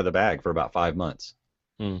come out of the bag for about 5 months.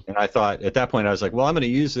 And I thought, at that point, I was like, well, I'm going to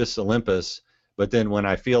use this Olympus, but then when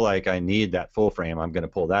I feel like I need that full frame, I'm going to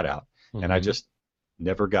pull that out. And I just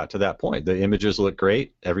never got to that point. The images look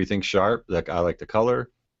great. Everything's sharp. I like the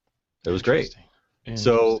color. It was great.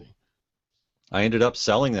 So I ended up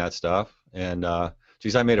selling that stuff, and I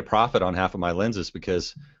made a profit on half of my lenses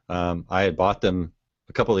because I had bought them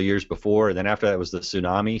a couple of years before, and then after that was the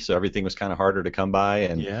tsunami, so everything was kind of harder to come by,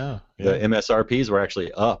 and the MSRPs were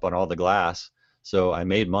actually up on all the glass. So I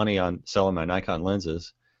made money on selling my Nikon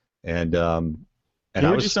lenses, and where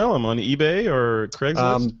did you sell them, on eBay or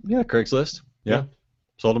Craigslist? Yeah, Craigslist. Yeah,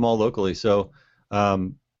 sold them all locally. So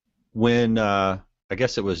when I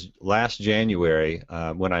guess it was last January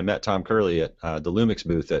when I met Tom Curley at the Lumix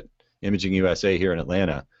booth at Imaging USA here in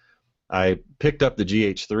Atlanta, I picked up the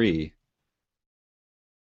GH3,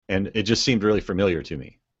 and it just seemed really familiar to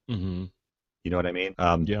me. You know what I mean?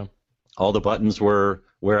 Yeah. All the buttons were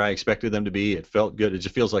where I expected them to be. It felt good. It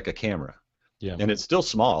just feels like a camera. Yeah. And it's still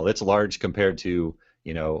small. It's large compared to,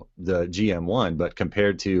 the GM1, but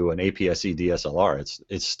compared to an APS-C DSLR,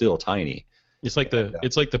 it's still tiny. It's like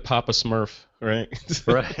the Papa Smurf, right?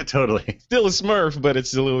 Right, totally. Still a Smurf, but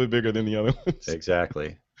it's a little bit bigger than the other ones.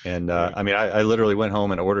 Exactly. And I literally went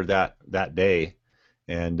home and ordered that day,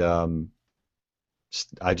 and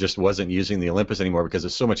I just wasn't using the Olympus anymore because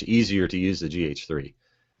it's so much easier to use the GH3.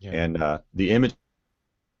 Yeah. And the image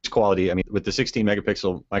quality, with the 16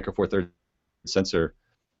 megapixel Micro Four Thirds sensor,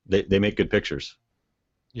 they make good pictures.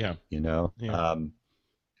 Yeah. Yeah.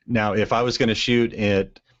 Now, if I was going to shoot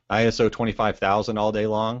at ISO 25,000 all day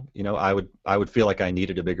long, I would feel like I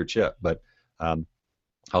needed a bigger chip, but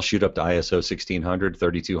I'll shoot up to ISO 1600,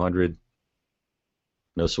 3200,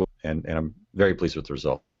 no sweat, and I'm very pleased with the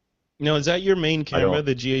result. Now, is that your main camera,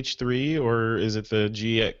 the GH3, or is it the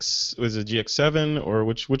GX? Was it GX7, or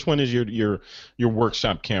which one is your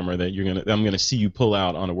workshop camera that I'm gonna see you pull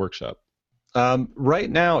out on a workshop? Right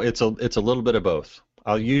now, it's a little bit of both.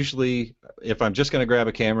 I'll usually, if I'm just gonna grab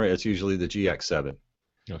a camera, it's usually the GX7.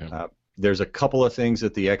 Okay. There's a couple of things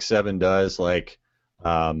that the X7 does, like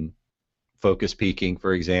focus peaking,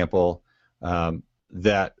 for example,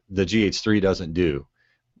 that the GH3 doesn't do,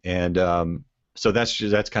 and so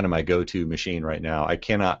that's kind of my go-to machine right now. I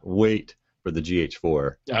cannot wait for the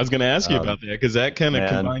GH4. I was going to ask you about that, because that kind of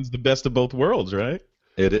combines the best of both worlds, right?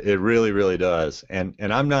 It really, really does. And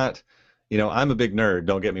I'm not, I'm a big nerd,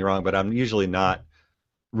 don't get me wrong, but I'm usually not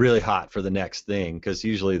really hot for the next thing, because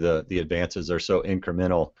usually the advances are so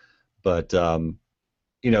incremental. But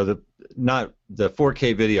not the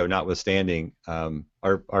 4K video notwithstanding,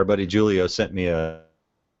 our buddy Julio sent me a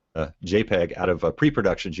JPEG out of a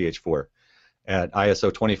pre-production GH4 at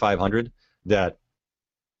ISO 2500 that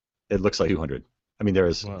it looks like 200. I mean,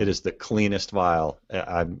 it is the cleanest file.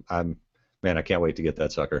 Man, I can't wait to get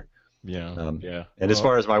that sucker. Yeah. And as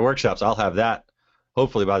far as my workshops, I'll have that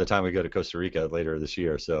hopefully by the time we go to Costa Rica later this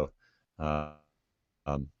year. So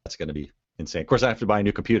that's going to be insane. Of course, I have to buy a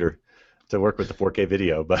new computer to work with the 4K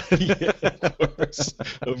video, but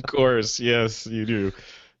of course, yes, you do.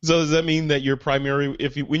 So does that mean that your primary,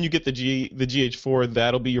 when you get the GH4,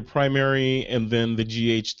 that'll be your primary, and then the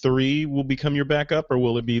GH3 will become your backup, or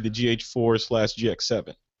will it be the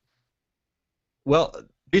GH4/GX7? Well, the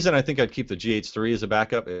reason I think I'd keep the GH3 as a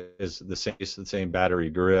backup is the same battery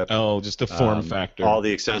grip. Oh, just the form factor. All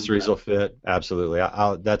the accessories will fit. Absolutely.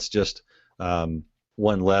 That's just one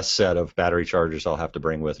less set of battery chargers I'll have to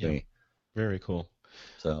bring with me. Very cool.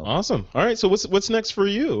 So awesome. All right. So what's next for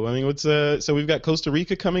you? I mean, so we've got Costa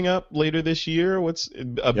Rica coming up later this year. What's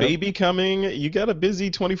baby coming? You got a busy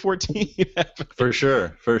 2014. For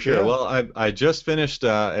sure. Yeah. Well, I just finished.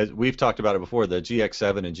 As we've talked about it before, the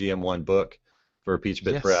GX7 and GM1 book for Peach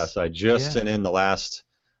Bit Press. I just sent in the last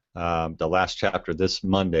chapter this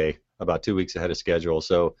Monday, about 2 weeks ahead of schedule.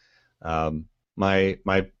 So my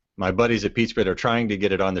buddies at Peach Bit are trying to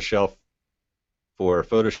get it on the shelf for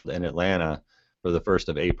photo shoot in Atlanta for the 1st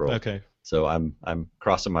of April. Okay. So I'm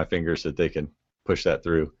crossing my fingers that they can push that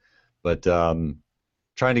through. But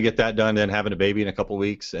trying to get that done, then having a baby in a couple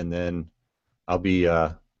weeks, and then I'll be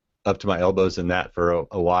up to my elbows in that for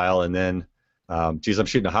a while. And then, I'm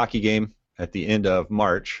shooting a hockey game at the end of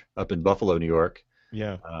March up in Buffalo, New York.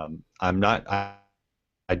 Yeah. I'm not. I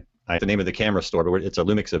the name of the camera store, but it's a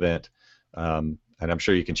Lumix event, and I'm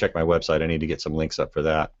sure you can check my website. I need to get some links up for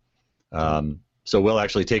that. So we'll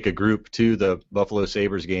actually take a group to the Buffalo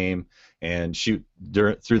Sabres game and shoot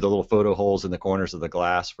through the little photo holes in the corners of the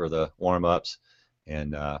glass for the warm-ups,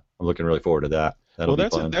 and I'm looking really forward to that. That'll be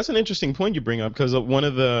fun. That's an interesting point you bring up, because one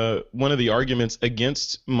of the arguments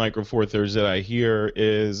against Micro Four Thirds that I hear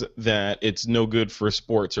is that it's no good for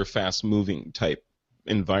sports or fast-moving type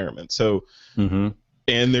environment. So, and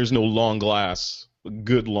there's no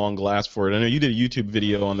good long glass for it. I know you did a YouTube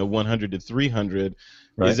video on the 100 to 300.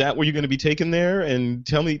 Right. Is that what you're going to be taking there? And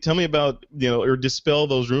tell me about, or dispel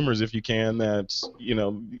those rumors if you can, that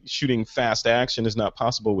shooting fast action is not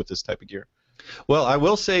possible with this type of gear. Well, I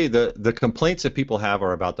will say the complaints that people have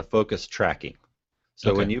are about the focus tracking.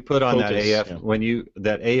 So when you put on that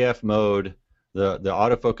AF mode, the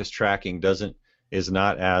autofocus tracking is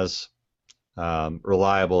not as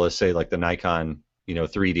reliable as, say, like the Nikon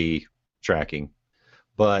 3D tracking.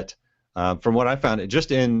 But from what I found,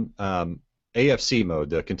 just in AFC mode,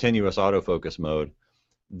 the continuous autofocus mode,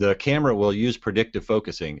 the camera will use predictive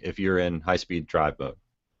focusing if you're in high-speed drive mode.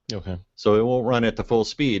 Okay. So it won't run at the full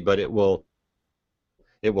speed, but it will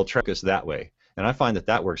track us that way. And I find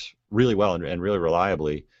that works really well and really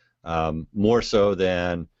reliably, more so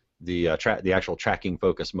than the actual tracking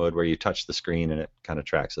focus mode where you touch the screen and it kind of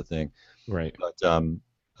tracks the thing. Right. But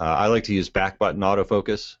I like to use back button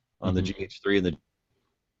autofocus on the GH3 and the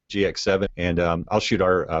GX7, and I'll shoot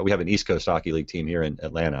we have an East Coast Hockey League team here in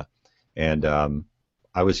Atlanta, and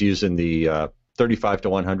I was using the 35 to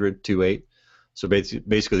 100 2.8, so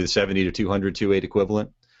basically the 70 to 200 2.8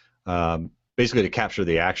 equivalent, basically to capture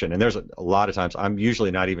the action. And there's a lot of times I'm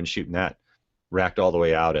usually not even shooting that racked all the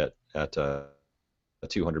way out at a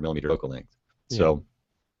 200 millimeter focal length. So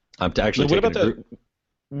I'm actually taking a group.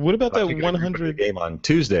 What about that 100 game on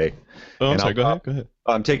Tuesday? Oh, I'm sorry. Go ahead.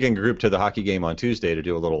 I'm taking a group to the hockey game on Tuesday to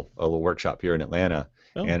do a little workshop here in Atlanta,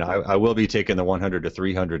 and I will be taking the 100 to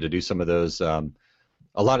 300 to do some of those. A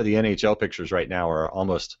lot of the NHL pictures right now are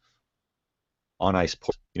almost on ice.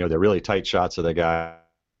 They're really tight shots of the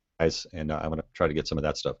guys, and I'm going to try to get some of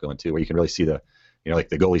that stuff going too, where you can really see like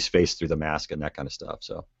the goalie's face through the mask and that kind of stuff.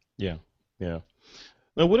 So yeah.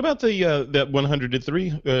 Now, what about the that 100 to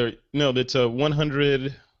 3? No, that's a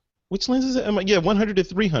 100. Which lens is it? Yeah, 100 to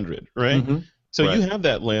 300, right? Mm-hmm. So you have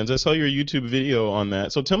that lens. I saw your YouTube video on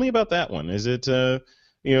that. So tell me about that one. Is it,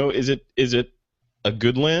 is it a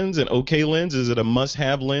good lens, an okay lens? Is it a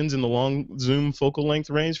must-have lens in the long zoom focal length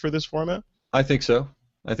range for this format? I think so.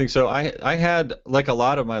 I had, like a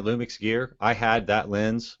lot of my Lumix gear, I had that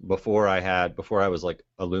lens before I was like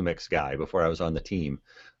a Lumix guy, before I was on the team.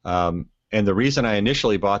 And the reason I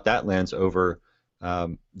initially bought that lens over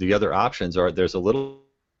the other options are there's a little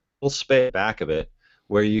space back of it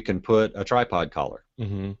where you can put a tripod collar.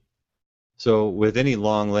 Mm-hmm. So with any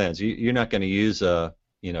long lens, you're not going to use a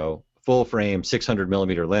full frame 600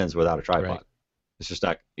 millimeter lens without a tripod. Right. It's just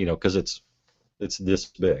not because it's it's this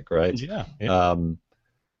big, right? Yeah. Yeah.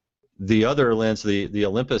 The other lens, the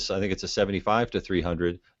Olympus, I think it's a 75 to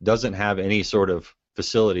 300, doesn't have any sort of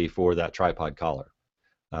facility for that tripod collar.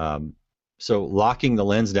 So locking the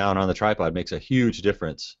lens down on the tripod makes a huge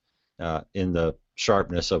difference in the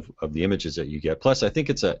sharpness of the images that you get. Plus, I think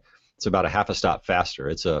it's about a half a stop faster.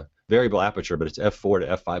 It's a variable aperture, but it's f4 to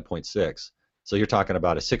f5.6. So you're talking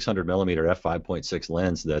about a 600 millimeter f5.6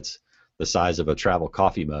 lens that's the size of a travel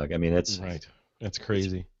coffee mug. I mean, it's right. That's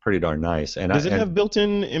crazy. It's pretty darn nice. And does it have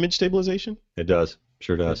built-in image stabilization? It does.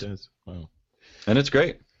 Sure does. It does. Wow. And it's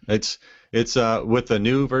great. It's with the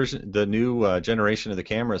new version, the new generation of the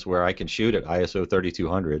cameras where I can shoot at ISO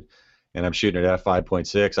 3200, and I'm shooting at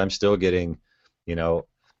f5.6. I'm still getting,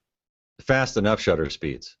 fast enough shutter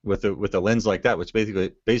speeds with a lens like that, which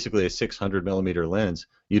basically a 600 millimeter lens.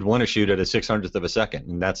 You'd want to shoot at a 600th of a second,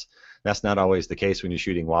 and that's not always the case when you're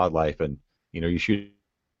shooting wildlife, and you're shooting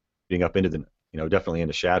up into the definitely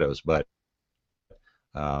into shadows, but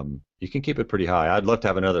you can keep it pretty high. I'd love to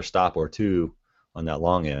have another stop or two on that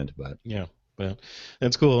long end, but yeah. Well,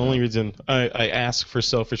 that's cool. The only reason I ask for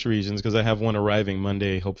selfish reasons because I have one arriving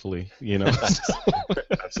Monday, hopefully.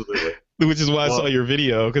 Absolutely. Which is why I saw your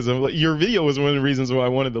video, because your video was one of the reasons why I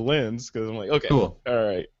wanted the lens, because I'm like, okay, cool. All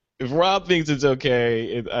right. If Rob thinks it's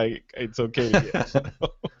okay, it's okay to get.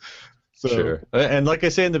 So. Sure. And like I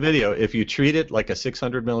say in the video, if you treat it like a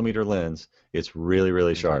 600 millimeter lens, it's really,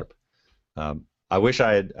 really sharp. I wish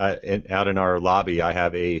I had out in our lobby. I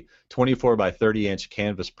have a 24 by 30 inch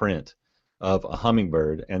canvas print of a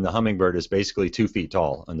hummingbird, and the hummingbird is basically 2 feet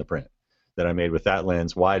tall on the print that I made with that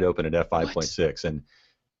lens wide open at f5.6. And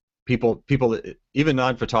people, even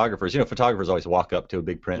non-photographers, photographers always walk up to a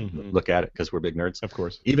big print and look at it because we're big nerds. Of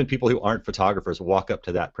course. Even people who aren't photographers walk up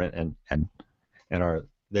to that print and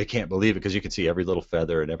they can't believe it because you can see every little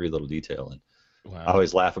feather and every little detail. And wow. I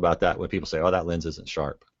always laugh about that when people say, "Oh, that lens isn't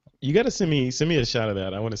sharp." You got to send me a shot of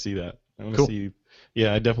that. I want to see that. I want to cool. see.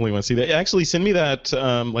 Yeah, I definitely want to see that. Actually, send me that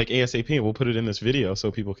like ASAP, and we'll put it in this video so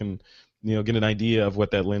people can get an idea of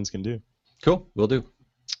what that lens can do. Cool. Will do.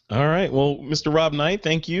 All right. Well, Mr. Rob Knight,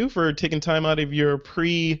 thank you for taking time out of your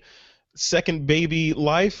second baby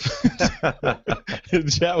life to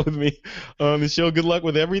chat with me on the show. Good luck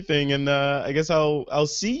with everything, and I guess I'll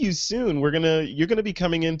see you soon. You're gonna be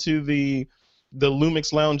coming into the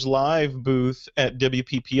Lumix Lounge Live booth at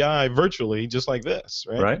WPPI virtually, just like this,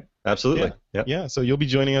 right? Right. Absolutely. Yeah. Yep. Yeah. So you'll be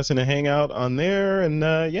joining us in a hangout on there, and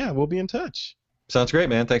we'll be in touch. Sounds great,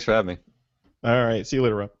 man. Thanks for having me. All right. See you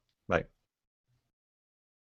later, Rob.